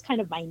was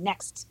kind of my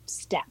next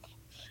step.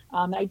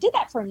 And I did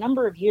that for a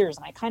number of years,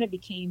 and I kind of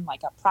became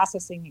like a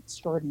processing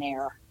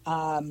extraordinaire.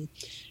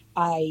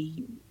 I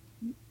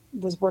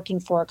was working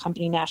for a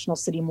company, National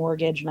City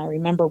Mortgage, and I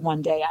remember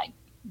one day I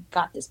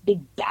got this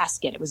big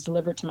basket. It was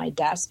delivered to my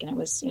desk, and it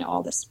was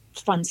all this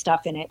fun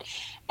stuff in it.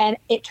 And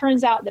it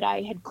turns out that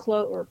I had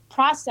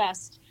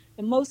processed the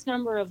the most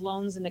number of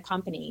loans in the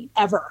company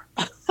ever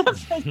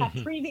for that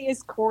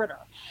previous quarter.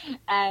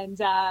 And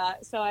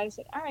so I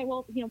said, all right,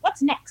 well,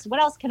 what's next?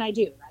 What else can I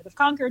do? I've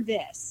conquered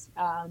this.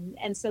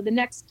 And so the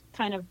next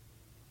kind of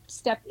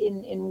step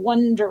in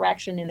one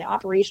direction in the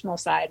operational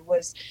side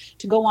was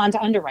to go on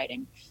to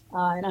underwriting.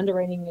 And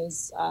underwriting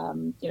is,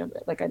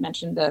 like I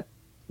mentioned,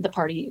 the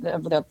part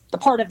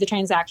of the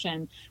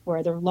transaction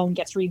where the loan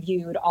gets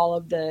reviewed, all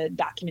of the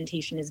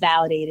documentation is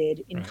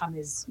validated, income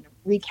is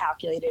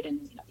recalculated,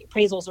 and the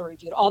appraisals are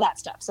reviewed, all that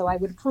stuff. So I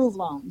would approve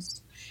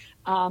loans,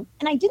 and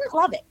I didn't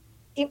love it.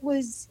 It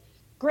was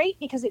great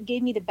because it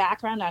gave me the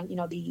background on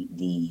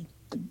the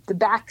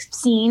back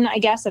scene, I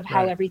guess, of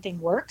how everything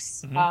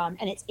works, and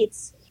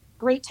it's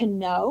great to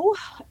know,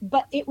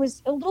 but it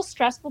was a little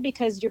stressful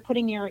because you're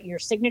putting your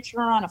signature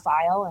on a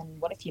file,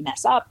 and what if you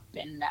mess up?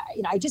 And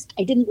I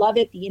didn't love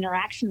it. The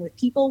interaction with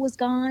people was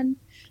gone.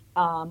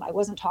 I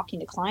wasn't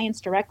talking to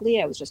clients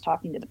directly. I was just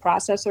talking to the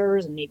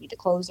processors and maybe the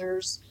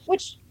closers,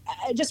 which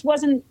just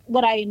wasn't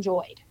what I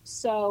enjoyed.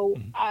 So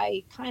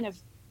I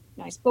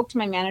I spoke to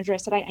my manager. I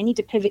said, I need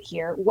to pivot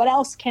here. What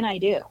else can I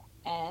do?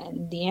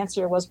 And the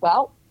answer was,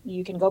 well,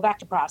 you can go back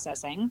to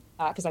processing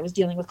because I was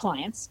dealing with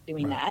clients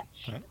doing that,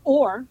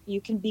 or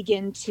you can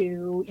begin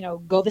to,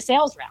 go the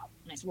sales route.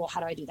 And I said, well, how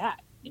do I do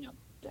that?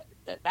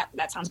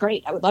 That sounds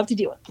great. I would love to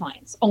deal with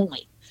clients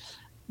only.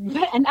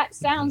 And that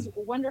sounds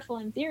wonderful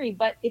in theory,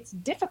 but it's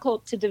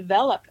difficult to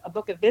develop a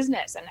book of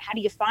business. And how do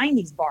you find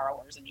these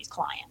borrowers and these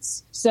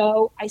clients?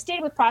 So I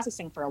stayed with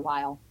processing for a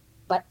while,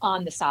 but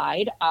on the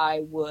side,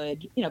 I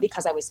would,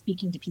 because I was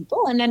speaking to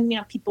people, and then,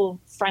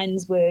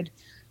 friends would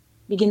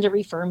begin to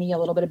refer me a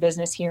little bit of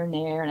business here and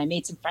there. And I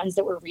made some friends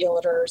that were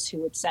realtors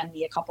who would send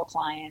me a couple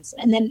clients.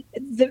 And then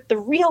the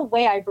real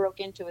way I broke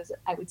into is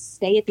I would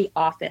stay at the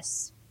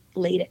office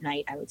late at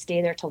night. I would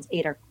stay there till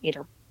eight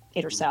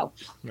or so.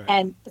 Right.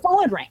 And the phone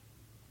would ring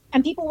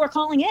and people were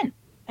calling in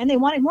and they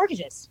wanted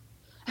mortgages.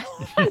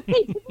 they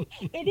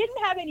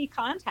didn't have any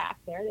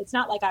contact there. It's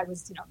not like I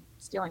was,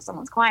 stealing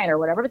someone's client or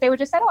whatever, but they would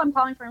just say, oh, I'm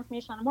calling for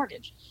information on a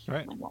mortgage.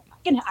 Right. I'm like, well,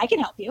 I can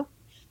help you.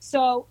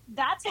 So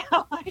that's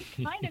how I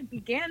kind of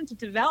began to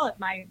develop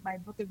my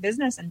book of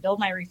business and build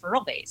my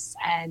referral base.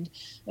 And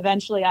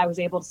eventually I was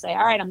able to say,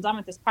 all right, I'm done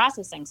with this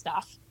processing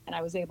stuff. And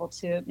I was able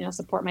to,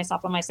 support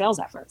myself on my sales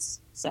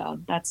efforts. So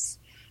it's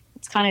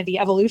kind of the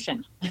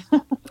evolution.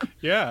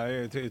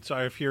 Yeah,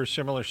 I hear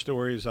similar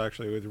stories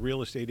actually with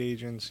real estate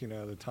agents,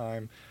 the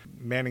time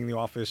manning the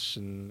office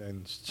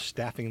and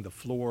staffing the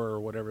floor or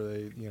whatever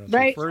they,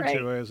 refer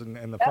to as,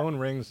 and the phone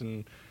rings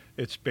and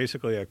it's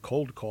basically a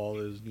cold call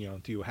is, do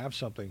you have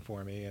something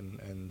for me?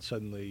 And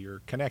suddenly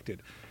you're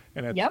connected.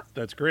 And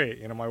that's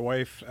great. My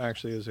wife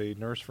actually is a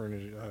nurse for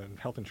a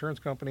health insurance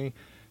company.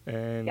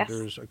 And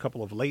there's a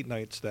couple of late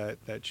nights that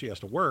she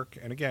has to work.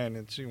 And again,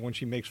 it's when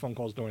she makes phone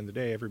calls during the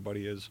day,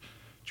 everybody is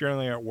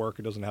generally at work.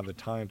 It doesn't have the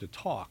time to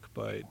talk.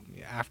 But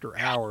after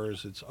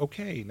hours, it's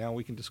okay. Now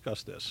we can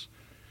discuss this.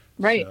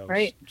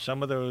 Right.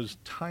 Some of those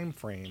time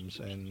frames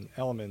and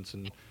elements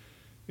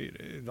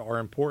are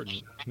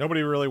important.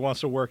 Nobody really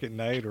wants to work at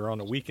night or on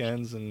the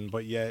weekends,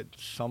 but yet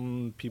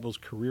some people's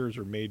careers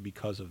are made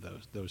because of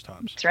those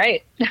times. That's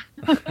right.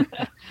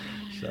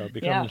 So it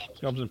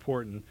becomes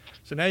important.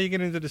 So now you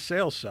get into the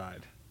sales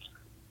side,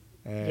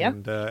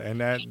 and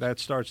that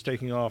starts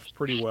taking off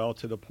pretty well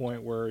to the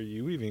point where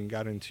you even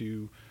got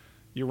into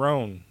your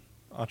own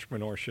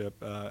entrepreneurship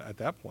at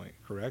that point,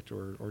 correct?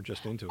 Or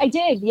just into it? I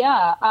did,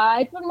 yeah.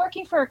 I'd been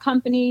working for a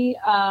company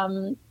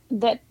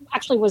that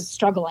actually was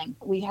struggling.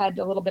 We had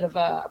a little bit of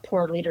a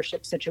poor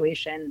leadership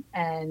situation,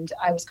 and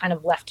I was kind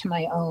of left to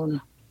my own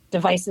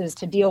devices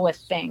to deal with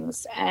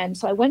things. And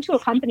so I went to a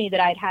company that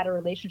I'd had a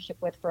relationship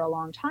with for a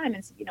long time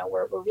and said,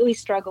 we're really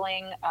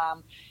struggling.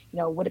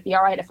 Would it be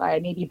all right if I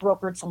maybe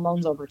brokered some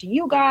loans over to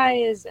you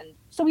guys? And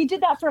so we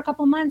did that for a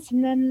couple months.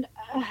 And then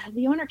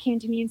the owner came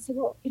to me and said,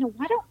 well,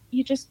 why don't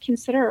you just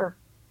consider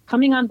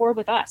coming on board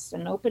with us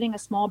and opening a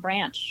small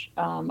branch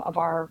of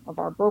our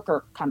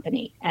broker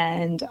company?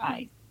 And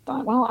I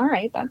thought, well, all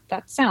right,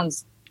 that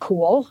sounds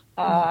cool.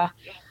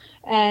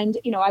 And,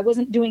 I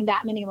wasn't doing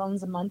that many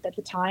loans a month at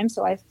the time.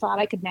 So I thought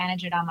I could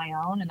manage it on my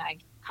own. And I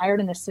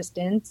hired an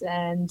assistant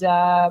and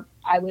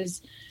I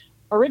was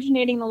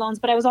originating the loans,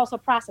 but I was also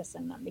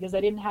processing them because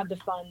I didn't have the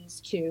funds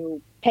to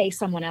pay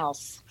someone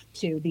else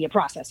to be a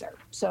processor.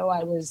 So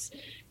I was,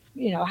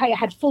 I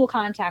had full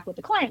contact with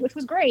the client, which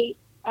was great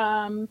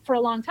for a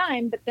long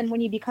time. But then when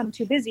you become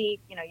too busy,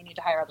 you need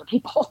to hire other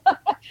people.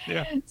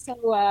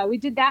 So we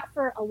did that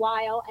for a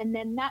while. And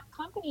then that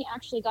company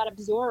actually got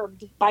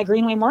absorbed by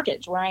Greenway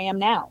Mortgage, where I am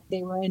now.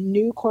 They were a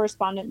new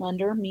correspondent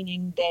lender,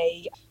 meaning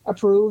they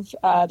approve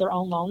their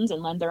own loans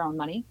and lend their own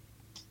money.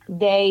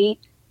 They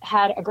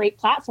had a great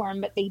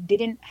platform, but they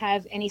didn't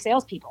have any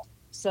salespeople.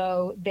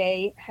 So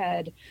they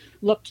had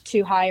looked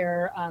to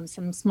hire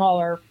some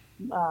smaller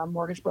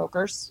mortgage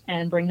brokers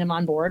and bring them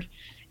on board.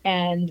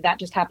 And that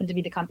just happened to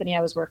be the company I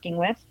was working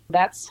with.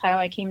 That's how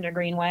I came to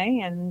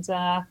Greenway. And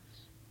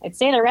I'd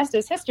say the rest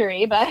is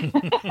history, but...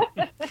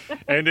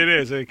 And it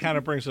is. It kind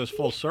of brings us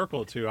full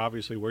circle to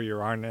obviously where you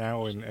are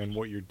now and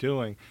what you're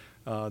doing.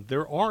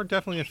 There are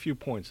definitely a few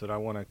points that I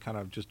want to kind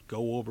of just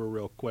go over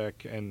real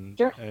quick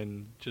Sure.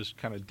 and just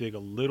kind of dig a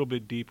little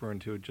bit deeper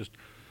into just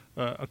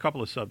a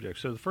couple of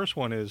subjects. So the first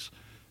one is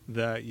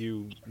that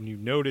you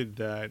noted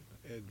that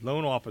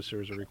loan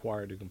officers are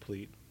required to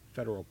complete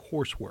federal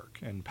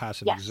coursework and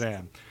pass an Yes.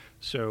 exam.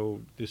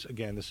 So this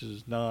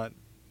is not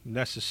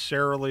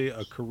necessarily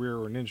a career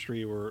or an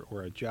industry or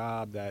a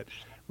job that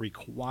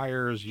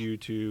requires you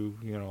to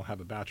have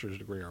a bachelor's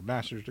degree or a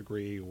master's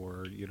degree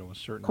or a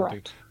certain thing,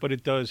 Correct. but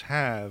it does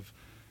have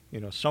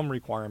some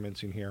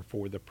requirements in here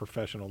for the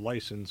professional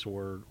license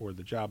or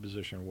the job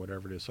position or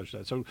whatever it is, such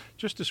that. So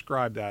just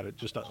describe that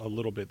just a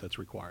little bit that's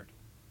required.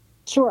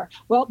 Sure.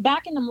 Well,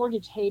 back in the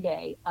mortgage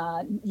heyday,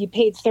 you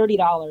paid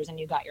 $30 and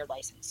you got your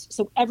license.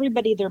 So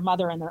everybody, their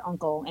mother and their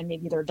uncle and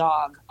maybe their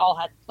dog all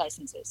had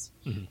licenses.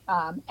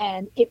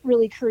 And it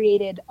really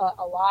created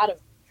a lot of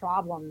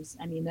problems.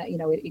 I mean,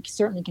 it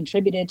certainly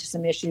contributed to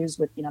some issues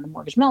with, the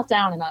mortgage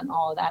meltdown and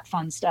all of that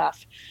fun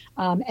stuff.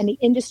 And the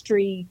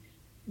industry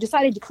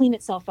decided to clean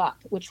itself up,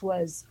 which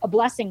was a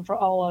blessing for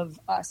all of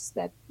us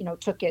that,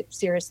 took it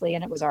seriously.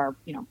 And it was our,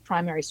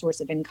 primary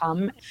source of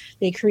income.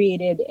 They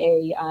created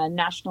a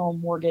national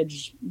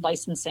mortgage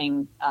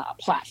licensing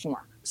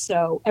platform.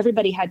 So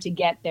everybody had to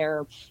get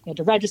to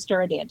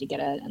register, they had to get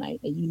a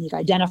unique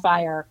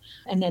identifier,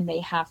 and then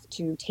they have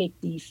to take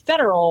the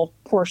federal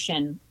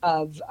portion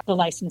of the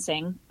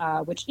licensing,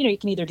 which, you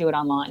can either do it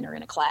online or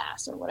in a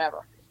class or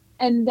whatever.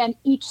 And then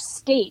each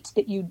state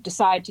that you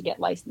decide to get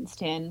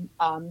licensed in,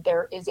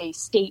 there is a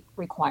state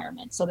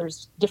requirement. So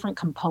there's different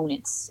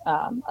components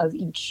of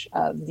each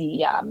of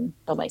the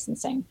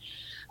licensing.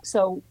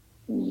 So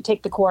you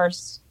take the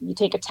course, you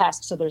take a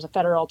test. So there's a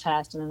federal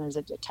test, and then there's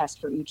a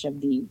test for each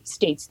of the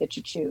states that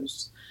you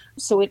choose.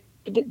 So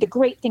the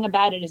great thing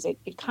about it is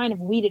it kind of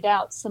weeded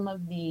out some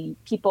of the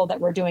people that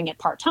were doing it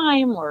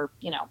part-time or,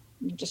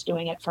 just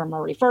doing it from a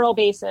referral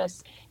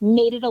basis,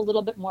 made it a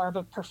little bit more of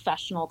a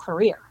professional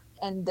career.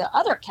 And the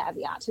other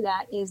caveat to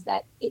that is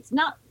that it's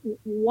not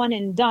one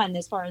and done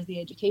as far as the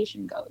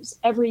education goes.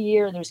 Every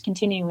year there's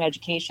continuing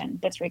education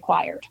that's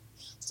required.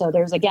 So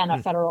there's, again,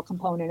 a federal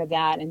component of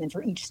that. And then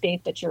for each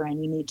state that you're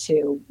in, you need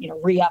to,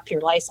 re-up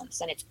your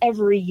license. And it's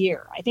every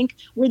year. I think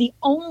we're the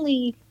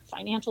only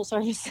financial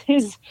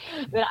services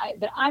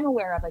that I'm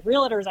aware of. Like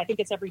realtors, I think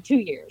it's every 2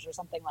 years or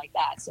something like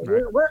that. So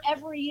Right. we're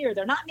every year.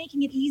 They're not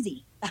making it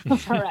easy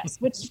for us,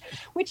 which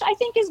I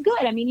think is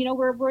good. I mean,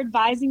 we're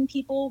advising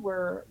people.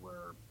 We're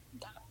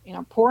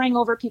poring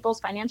over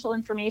people's financial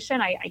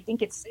information. I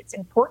think it's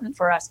important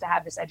for us to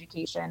have this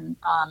education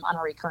on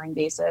a recurring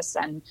basis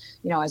and,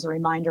 as a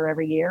reminder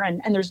every year.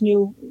 And there's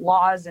new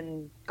laws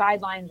and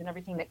guidelines and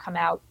everything that come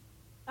out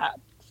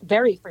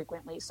very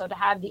frequently. So to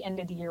have the end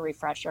of the year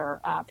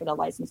refresher for the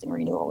licensing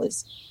renewal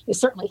is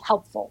certainly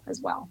helpful as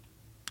well.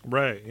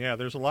 Right. Yeah.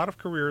 There's a lot of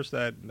careers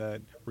that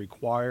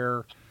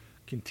require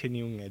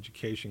continuing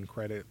education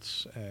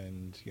credits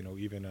and,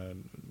 even a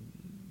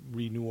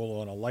renewal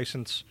on a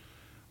license,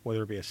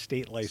 whether it be a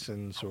state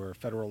license or a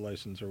federal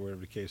license or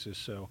whatever the case is.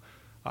 So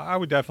I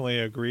would definitely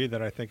agree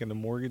that I think in the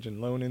mortgage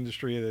and loan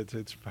industry,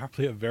 it's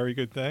probably a very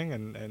good thing,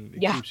 and it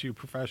keeps you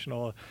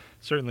professional. It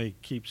certainly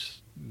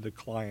keeps the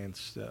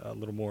clients a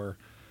little more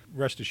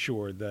rest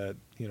assured that,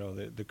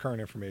 the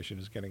current information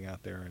is getting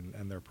out there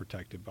and they're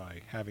protected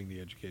by having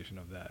the education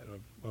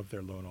of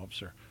their loan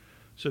officer.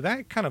 So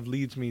that kind of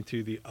leads me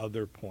to the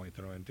other point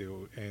that I want to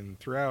do. And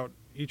throughout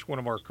each one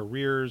of our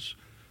careers,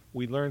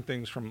 we learn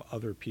things from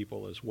other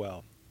people as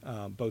well.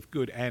 Both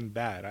good and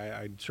bad.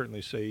 I'd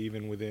certainly say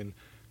even within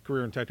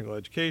career and technical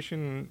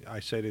education, I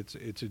said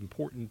it's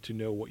important to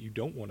know what you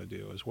don't want to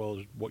do as well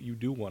as what you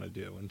do want to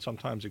do. And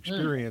sometimes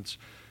experience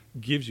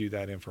gives you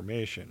that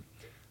information,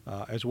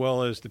 as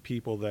well as the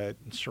people that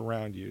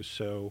surround you.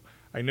 So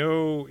I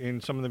know in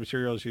some of the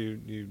materials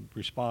you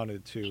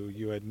responded to,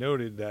 you had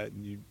noted that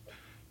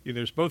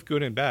there's both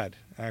good and bad,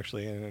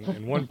 actually.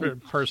 And one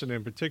person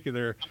in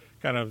particular,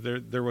 kind of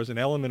there was an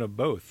element of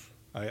both.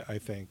 I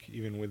think,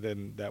 even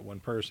within that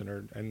one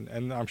person,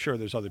 and I'm sure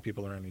there's other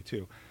people around you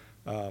too.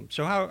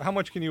 So how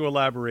much can you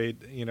elaborate,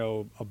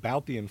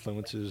 about the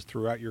influences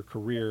throughout your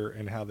career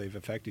and how they've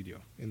affected you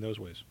in those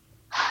ways?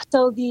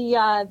 So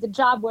the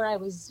job where I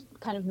was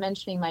kind of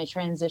mentioning my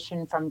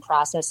transition from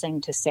processing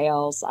to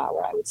sales,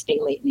 where I would stay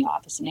late in the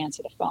office and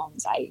answer the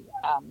phones, I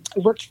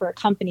worked for a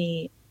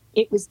company.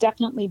 It was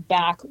definitely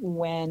back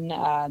when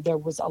there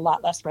was a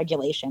lot less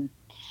regulation.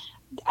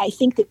 I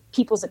think that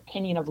people's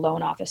opinion of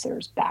loan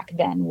officers back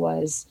then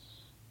was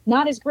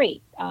not as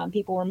great.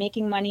 People were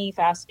making money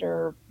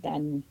faster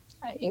than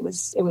it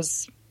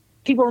was.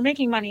 People were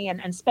making money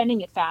and spending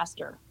it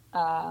faster.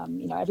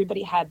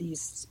 Everybody had these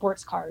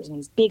sports cars and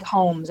these big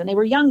homes, and they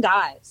were young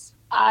guys.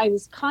 I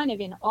was kind of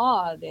in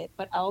awe of it,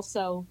 but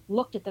also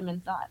looked at them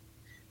and thought,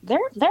 they're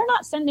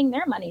not sending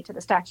their money to the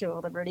Statue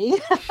of Liberty.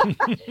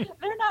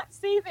 They're not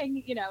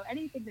saving,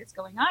 anything that's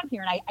going on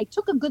here. And I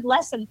took a good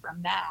lesson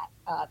from that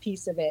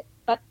piece of it.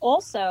 But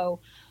also,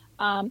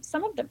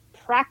 some of the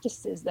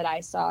practices that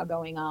I saw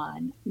going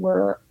on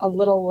were a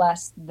little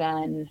less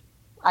than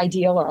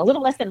ideal, or a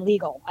little less than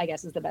legal, I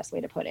guess is the best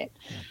way to put it,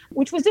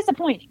 which was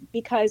disappointing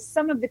because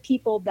some of the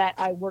people that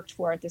I worked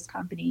for at this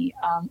company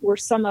were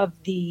some of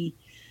the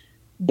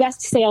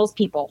best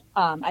salespeople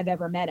I've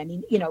ever met. I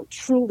mean,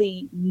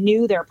 truly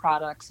knew their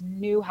products,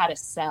 knew how to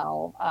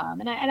sell.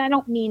 And I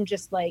don't mean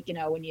just like,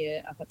 when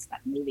you, what's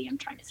that movie? I'm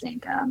trying to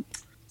think.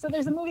 So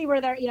there's a movie where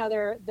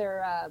they're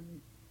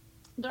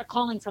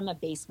calling from a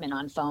basement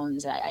on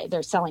phones.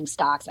 They're selling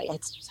stocks.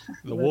 It's just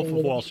The Wolf of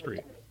Wall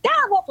Street. Yeah,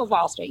 Wolf of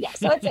Wall Street. Yeah.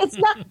 So it's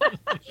not.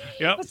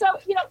 Yep. So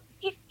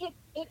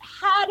it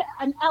had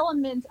an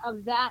element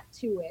of that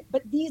to it,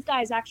 but these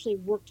guys actually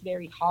worked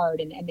very hard,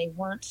 and they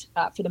weren't,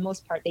 for the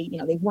most part, they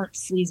weren't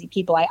sleazy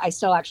people. I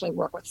still actually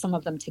work with some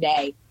of them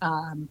today,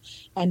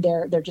 and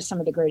they're just some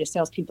of the greatest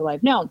salespeople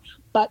I've known.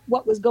 But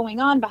what was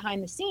going on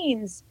behind the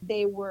scenes,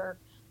 they were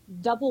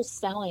double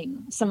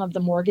selling some of the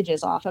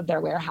mortgages off of their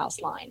warehouse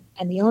line,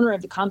 and the owner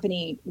of the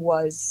company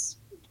was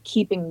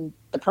keeping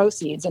the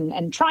proceeds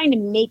and trying to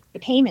make the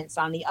payments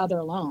on the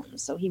other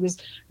loans. So he was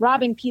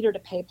robbing Peter to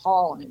pay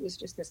Paul, and it was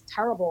just this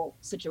terrible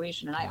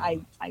situation. And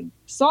I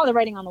saw the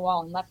writing on the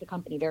wall and left the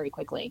company very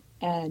quickly,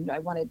 and I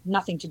wanted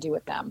nothing to do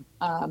with them.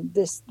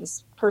 This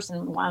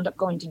person wound up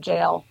going to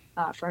jail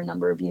for a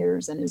number of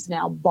years and is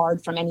now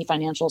barred from any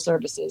financial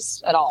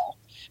services at all.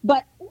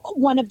 But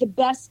one of the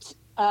best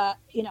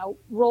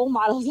role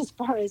models as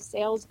far as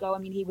sales go. I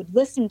mean, he would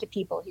listen to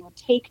people, he would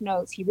take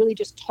notes. He really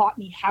just taught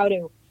me how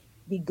to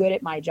be good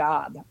at my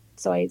job.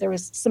 So there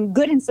was some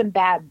good and some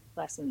bad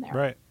lesson there.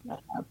 Right.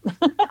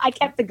 I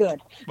kept the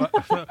good.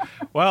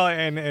 Well,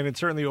 and it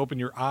certainly opened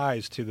your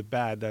eyes to the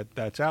bad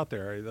that's out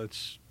there.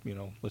 Let's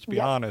be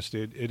honest.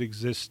 It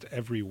exists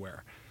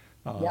everywhere.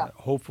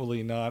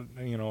 Hopefully not,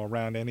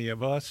 around any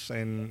of us,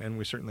 and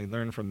we certainly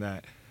learn from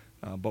that.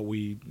 But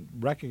we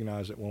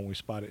recognize it when we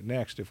spot it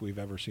next if we've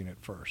ever seen it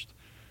first.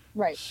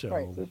 Right, so,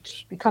 right.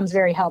 Which becomes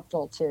very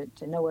helpful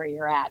to know where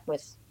you're at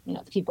with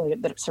the people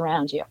that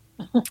surround you.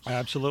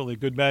 Absolutely.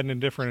 Good, bad, and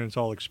indifferent, it's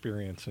all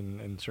experience.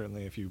 And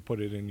certainly if you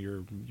put it in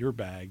your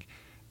bag,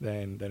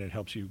 then it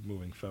helps you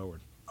moving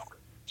forward.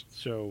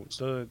 So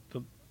the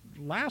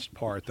last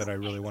part that I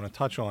really want to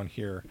touch on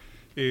here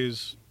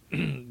is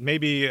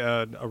maybe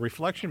a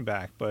reflection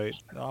back, but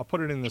I'll put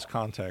it in this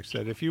context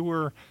that if you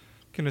were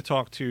going to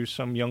talk to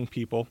some young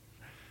people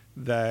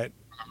that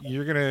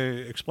you're going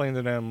to explain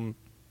to them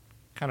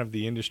kind of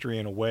the industry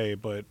in a way,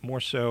 but more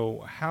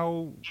so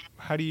how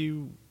do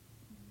you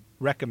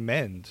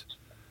recommend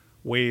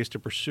ways to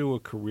pursue a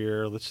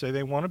career? Let's say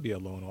they want to be a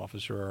loan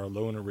officer or a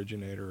loan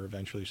originator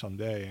eventually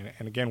someday.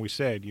 And again, we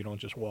said you don't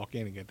just walk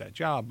in and get that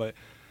job, but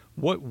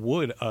what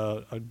would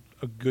a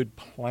good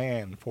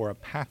plan for a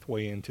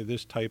pathway into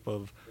this type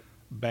of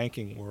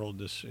banking world,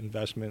 this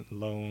investment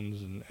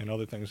loans and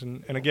other things?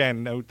 And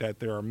again, note that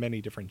there are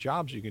many different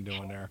jobs you can do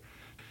in there.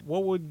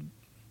 What would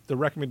the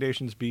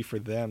recommendations be for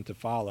them to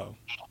follow?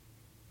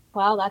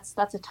 Well,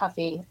 that's a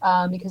toughie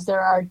because there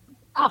are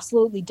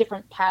absolutely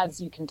different paths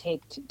you can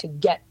take to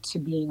get to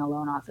being a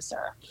loan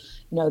officer.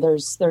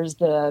 There's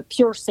the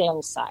pure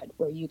sales side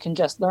where you can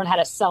just learn how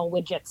to sell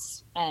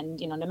widgets, and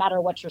no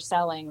matter what you're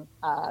selling,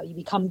 you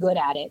become good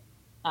at it.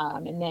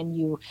 And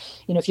then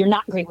if you're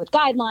not great with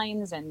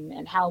guidelines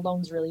and how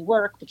loans really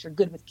work, but you're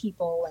good with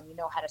people and you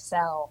know how to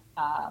sell,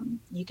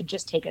 you could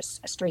just take a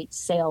straight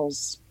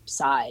sales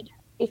side.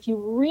 If you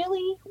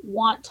really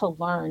want to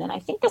learn, and I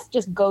think this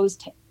just goes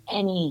to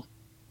any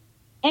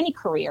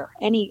career,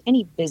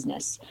 any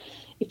business,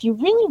 if you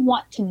really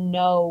want to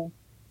know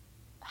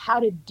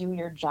how to do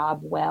your job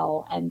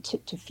well and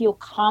to feel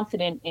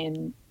confident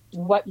in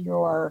what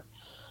you're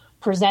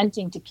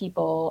presenting to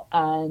people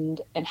and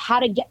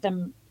how to get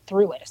them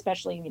through it,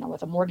 especially,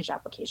 with a mortgage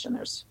application,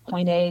 there's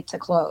point A to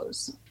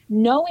close.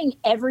 Knowing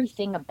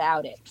everything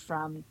about it,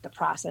 from the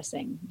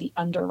processing, the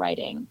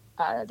underwriting,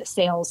 the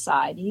sales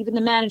side, even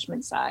the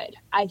management side,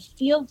 I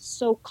feel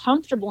so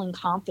comfortable and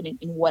confident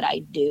in what I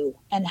do.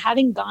 And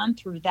having gone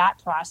through that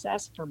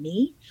process for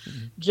me,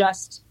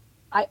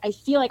 I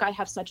feel like I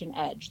have such an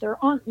edge.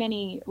 There aren't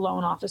many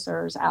loan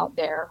officers out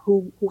there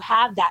who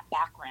have that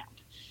background.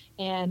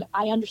 And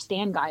I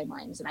understand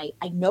guidelines, and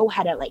I know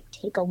how to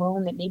take a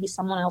loan that maybe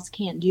someone else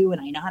can't do,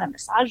 and I know how to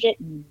massage it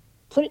and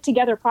put it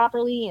together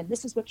properly, and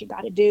this is what you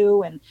got to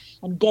do, and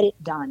get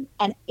it done.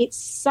 And it's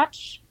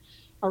such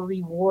a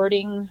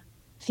rewarding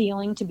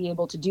feeling to be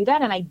able to do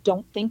that. And I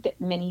don't think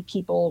that many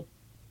people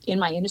in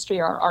my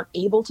industry are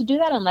able to do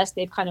that unless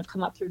they've kind of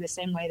come up through the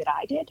same way that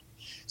I did.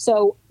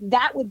 So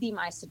that would be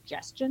my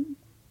suggestion,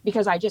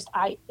 because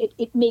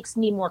it makes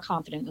me more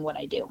confident in what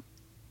I do.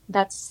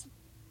 That's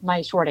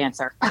my short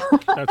answer.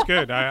 That's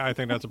good. I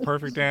think that's a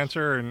perfect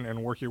answer,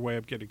 and work your way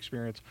up, get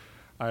experience.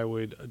 I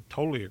would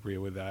totally agree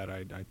with that.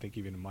 I think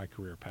even in my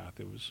career path,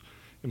 it was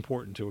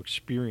important to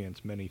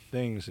experience many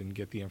things and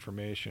get the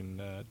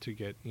information to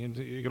get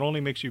into. It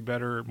only makes you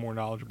better, more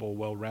knowledgeable,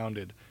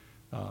 well-rounded,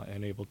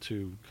 and able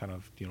to kind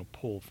of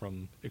pull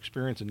from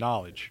experience and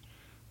knowledge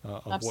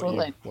of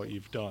what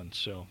you've done.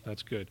 So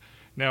that's good.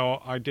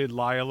 Now, I did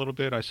lie a little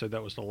bit. I said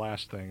that was the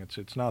last thing.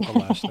 It's not the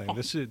last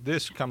thing.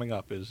 This coming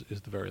up is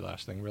the very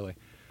last thing, really.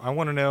 I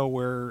want to know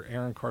where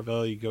Erin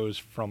Carvelli goes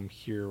from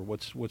here.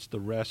 What's the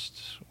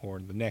rest or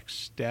the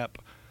next step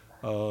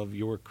of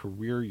your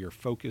career, your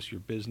focus,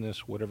 your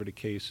business, whatever the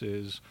case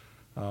is,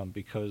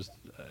 because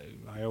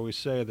I always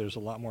say there's a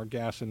lot more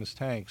gas in this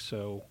tank.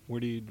 So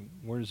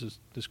where does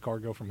this car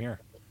go from here?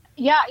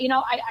 Yeah,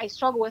 I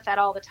struggle with that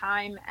all the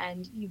time,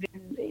 and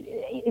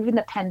even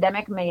the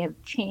pandemic may have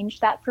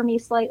changed that for me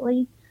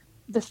slightly.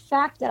 The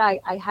fact that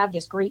I have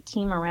this great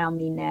team around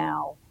me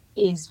now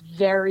is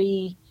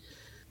very,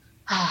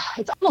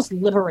 it's almost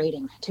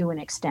liberating to an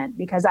extent,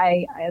 because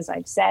as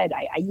I've said,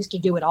 I used to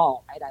do it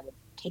all, right? I would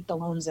take the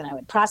loans and I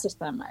would process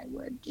them. I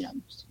would,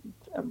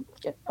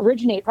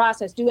 originate,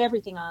 process, do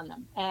everything on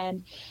them.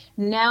 And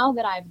now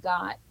that I've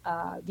got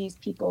these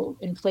people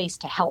in place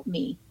to help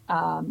me,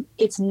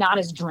 it's not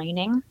as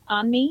draining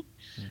on me,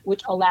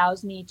 which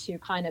allows me to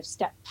kind of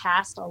step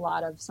past a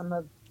lot of some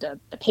of the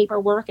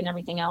paperwork and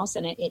everything else.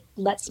 And it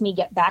lets me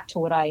get back to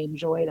what I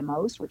enjoy the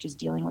most, which is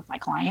dealing with my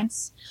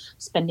clients,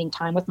 spending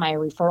time with my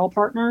referral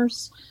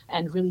partners,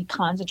 and really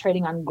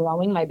concentrating on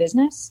growing my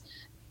business.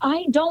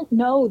 I don't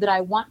know that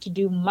I want to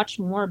do much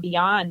more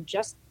beyond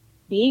just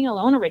being a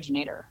loan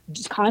originator,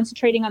 just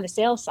concentrating on the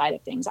sales side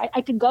of things.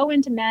 I could go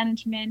into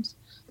management,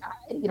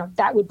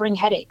 that would bring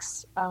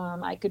headaches.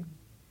 I could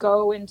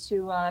go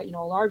into a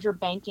larger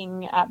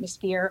banking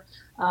atmosphere,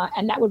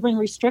 and that would bring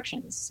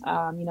restrictions.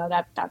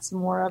 That's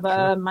more of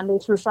a Monday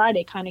through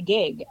Friday kind of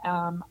gig.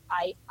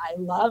 I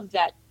love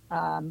that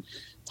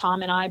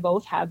Tom and I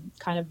both have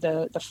kind of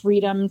the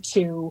freedom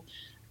to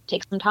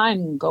take some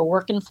time, go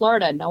work in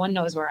Florida. No one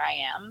knows where I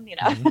am,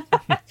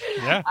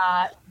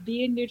 Yeah.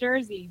 Be in New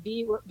Jersey,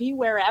 be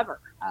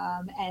wherever,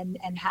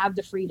 and have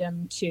the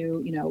freedom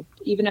to,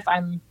 even if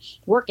I'm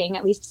working,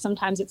 at least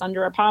sometimes it's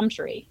under a palm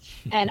tree.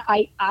 And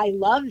I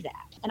love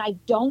that. And I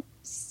don't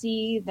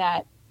see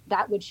that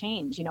would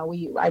change.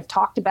 I've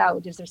talked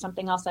about, is there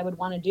something else I would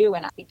want to do?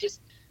 And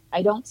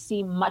I don't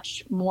see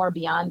much more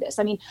beyond this.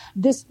 I mean,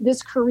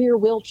 this career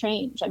will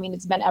change. I mean,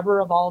 it's been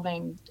ever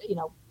evolving,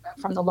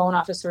 from the loan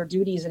officer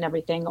duties and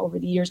everything over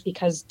the years,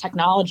 because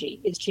technology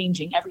is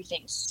changing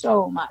everything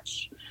so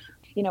much.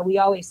 We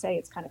always say,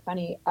 it's kind of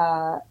funny,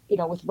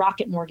 with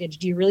Rocket Mortgage,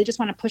 do you really just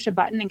want to push a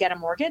button and get a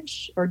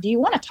mortgage, or do you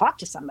want to talk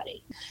to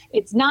somebody?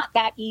 It's not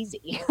that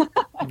easy.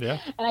 Yeah.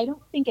 And I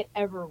don't think it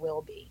ever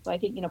will be. So I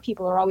think,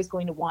 people are always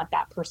going to want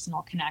that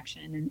personal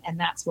connection. And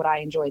that's what I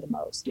enjoy the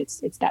most.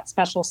 It's that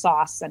special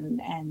sauce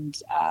and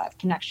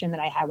connection that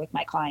I have with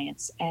my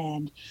clients.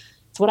 And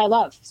it's what I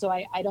love. So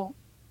I don't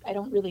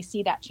really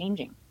see that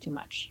changing too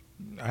much.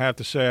 I have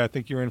to say, I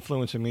think you're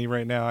influencing me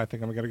right now. I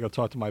think I'm going to go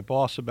talk to my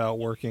boss about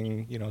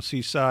working,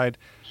 seaside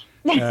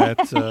down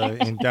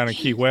in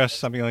Key West,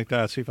 something like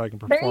that. See if I can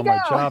perform my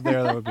job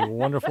there. That would be a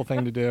wonderful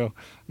thing to do.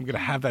 I'm going to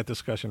have that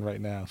discussion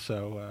right now.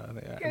 So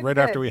good.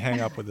 After we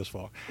hang up with this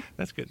fall.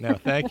 That's good. No,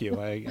 thank you.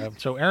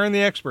 So Erin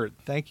the expert,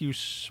 thank you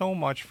so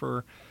much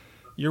for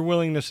your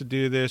willingness to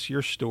do this,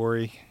 your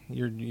story,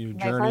 your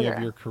journey of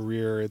your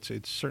career.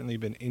 It's certainly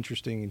been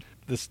interesting.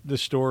 This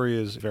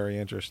story is very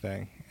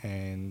interesting,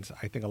 and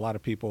I think a lot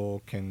of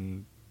people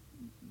can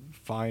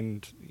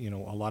find a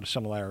lot of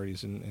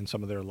similarities in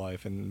some of their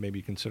life, and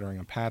maybe considering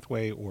a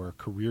pathway or a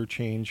career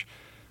change,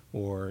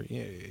 or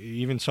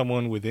even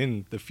someone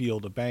within the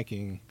field of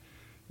banking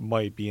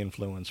might be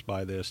influenced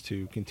by this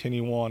to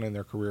continue on in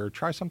their career,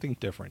 try something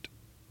different,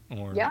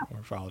 or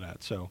follow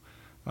that. So.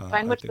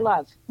 Find what you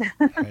love.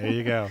 There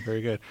you go.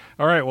 Very good.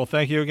 All right. Well,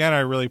 thank you again.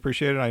 I really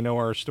appreciate it. I know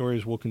our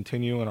stories will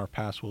continue and our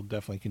paths will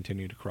definitely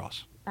continue to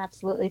cross.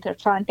 Absolutely,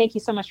 Sean. Thank you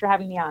so much for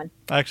having me on.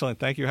 Excellent.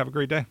 Thank you. Have a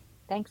great day.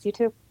 Thanks. You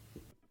too.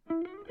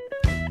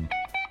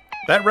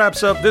 That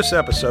wraps up this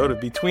episode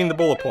of Between the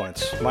Bullet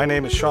Points. My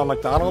name is Sean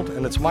McDonald,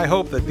 and it's my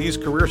hope that these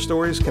career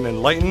stories can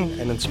enlighten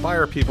and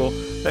inspire people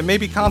that may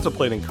be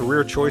contemplating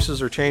career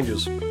choices or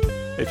changes.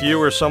 If you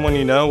or someone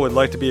you know would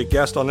like to be a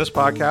guest on this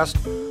podcast,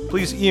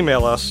 please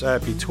email us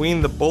at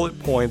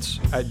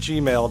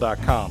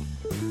betweenthebulletpoints@gmail.com.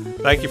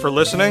 Thank you for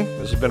listening.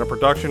 This has been a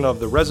production of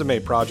the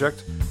Resume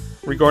Project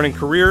regarding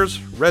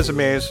careers,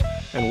 resumes,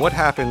 and what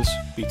happens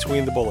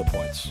between the bullet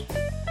points.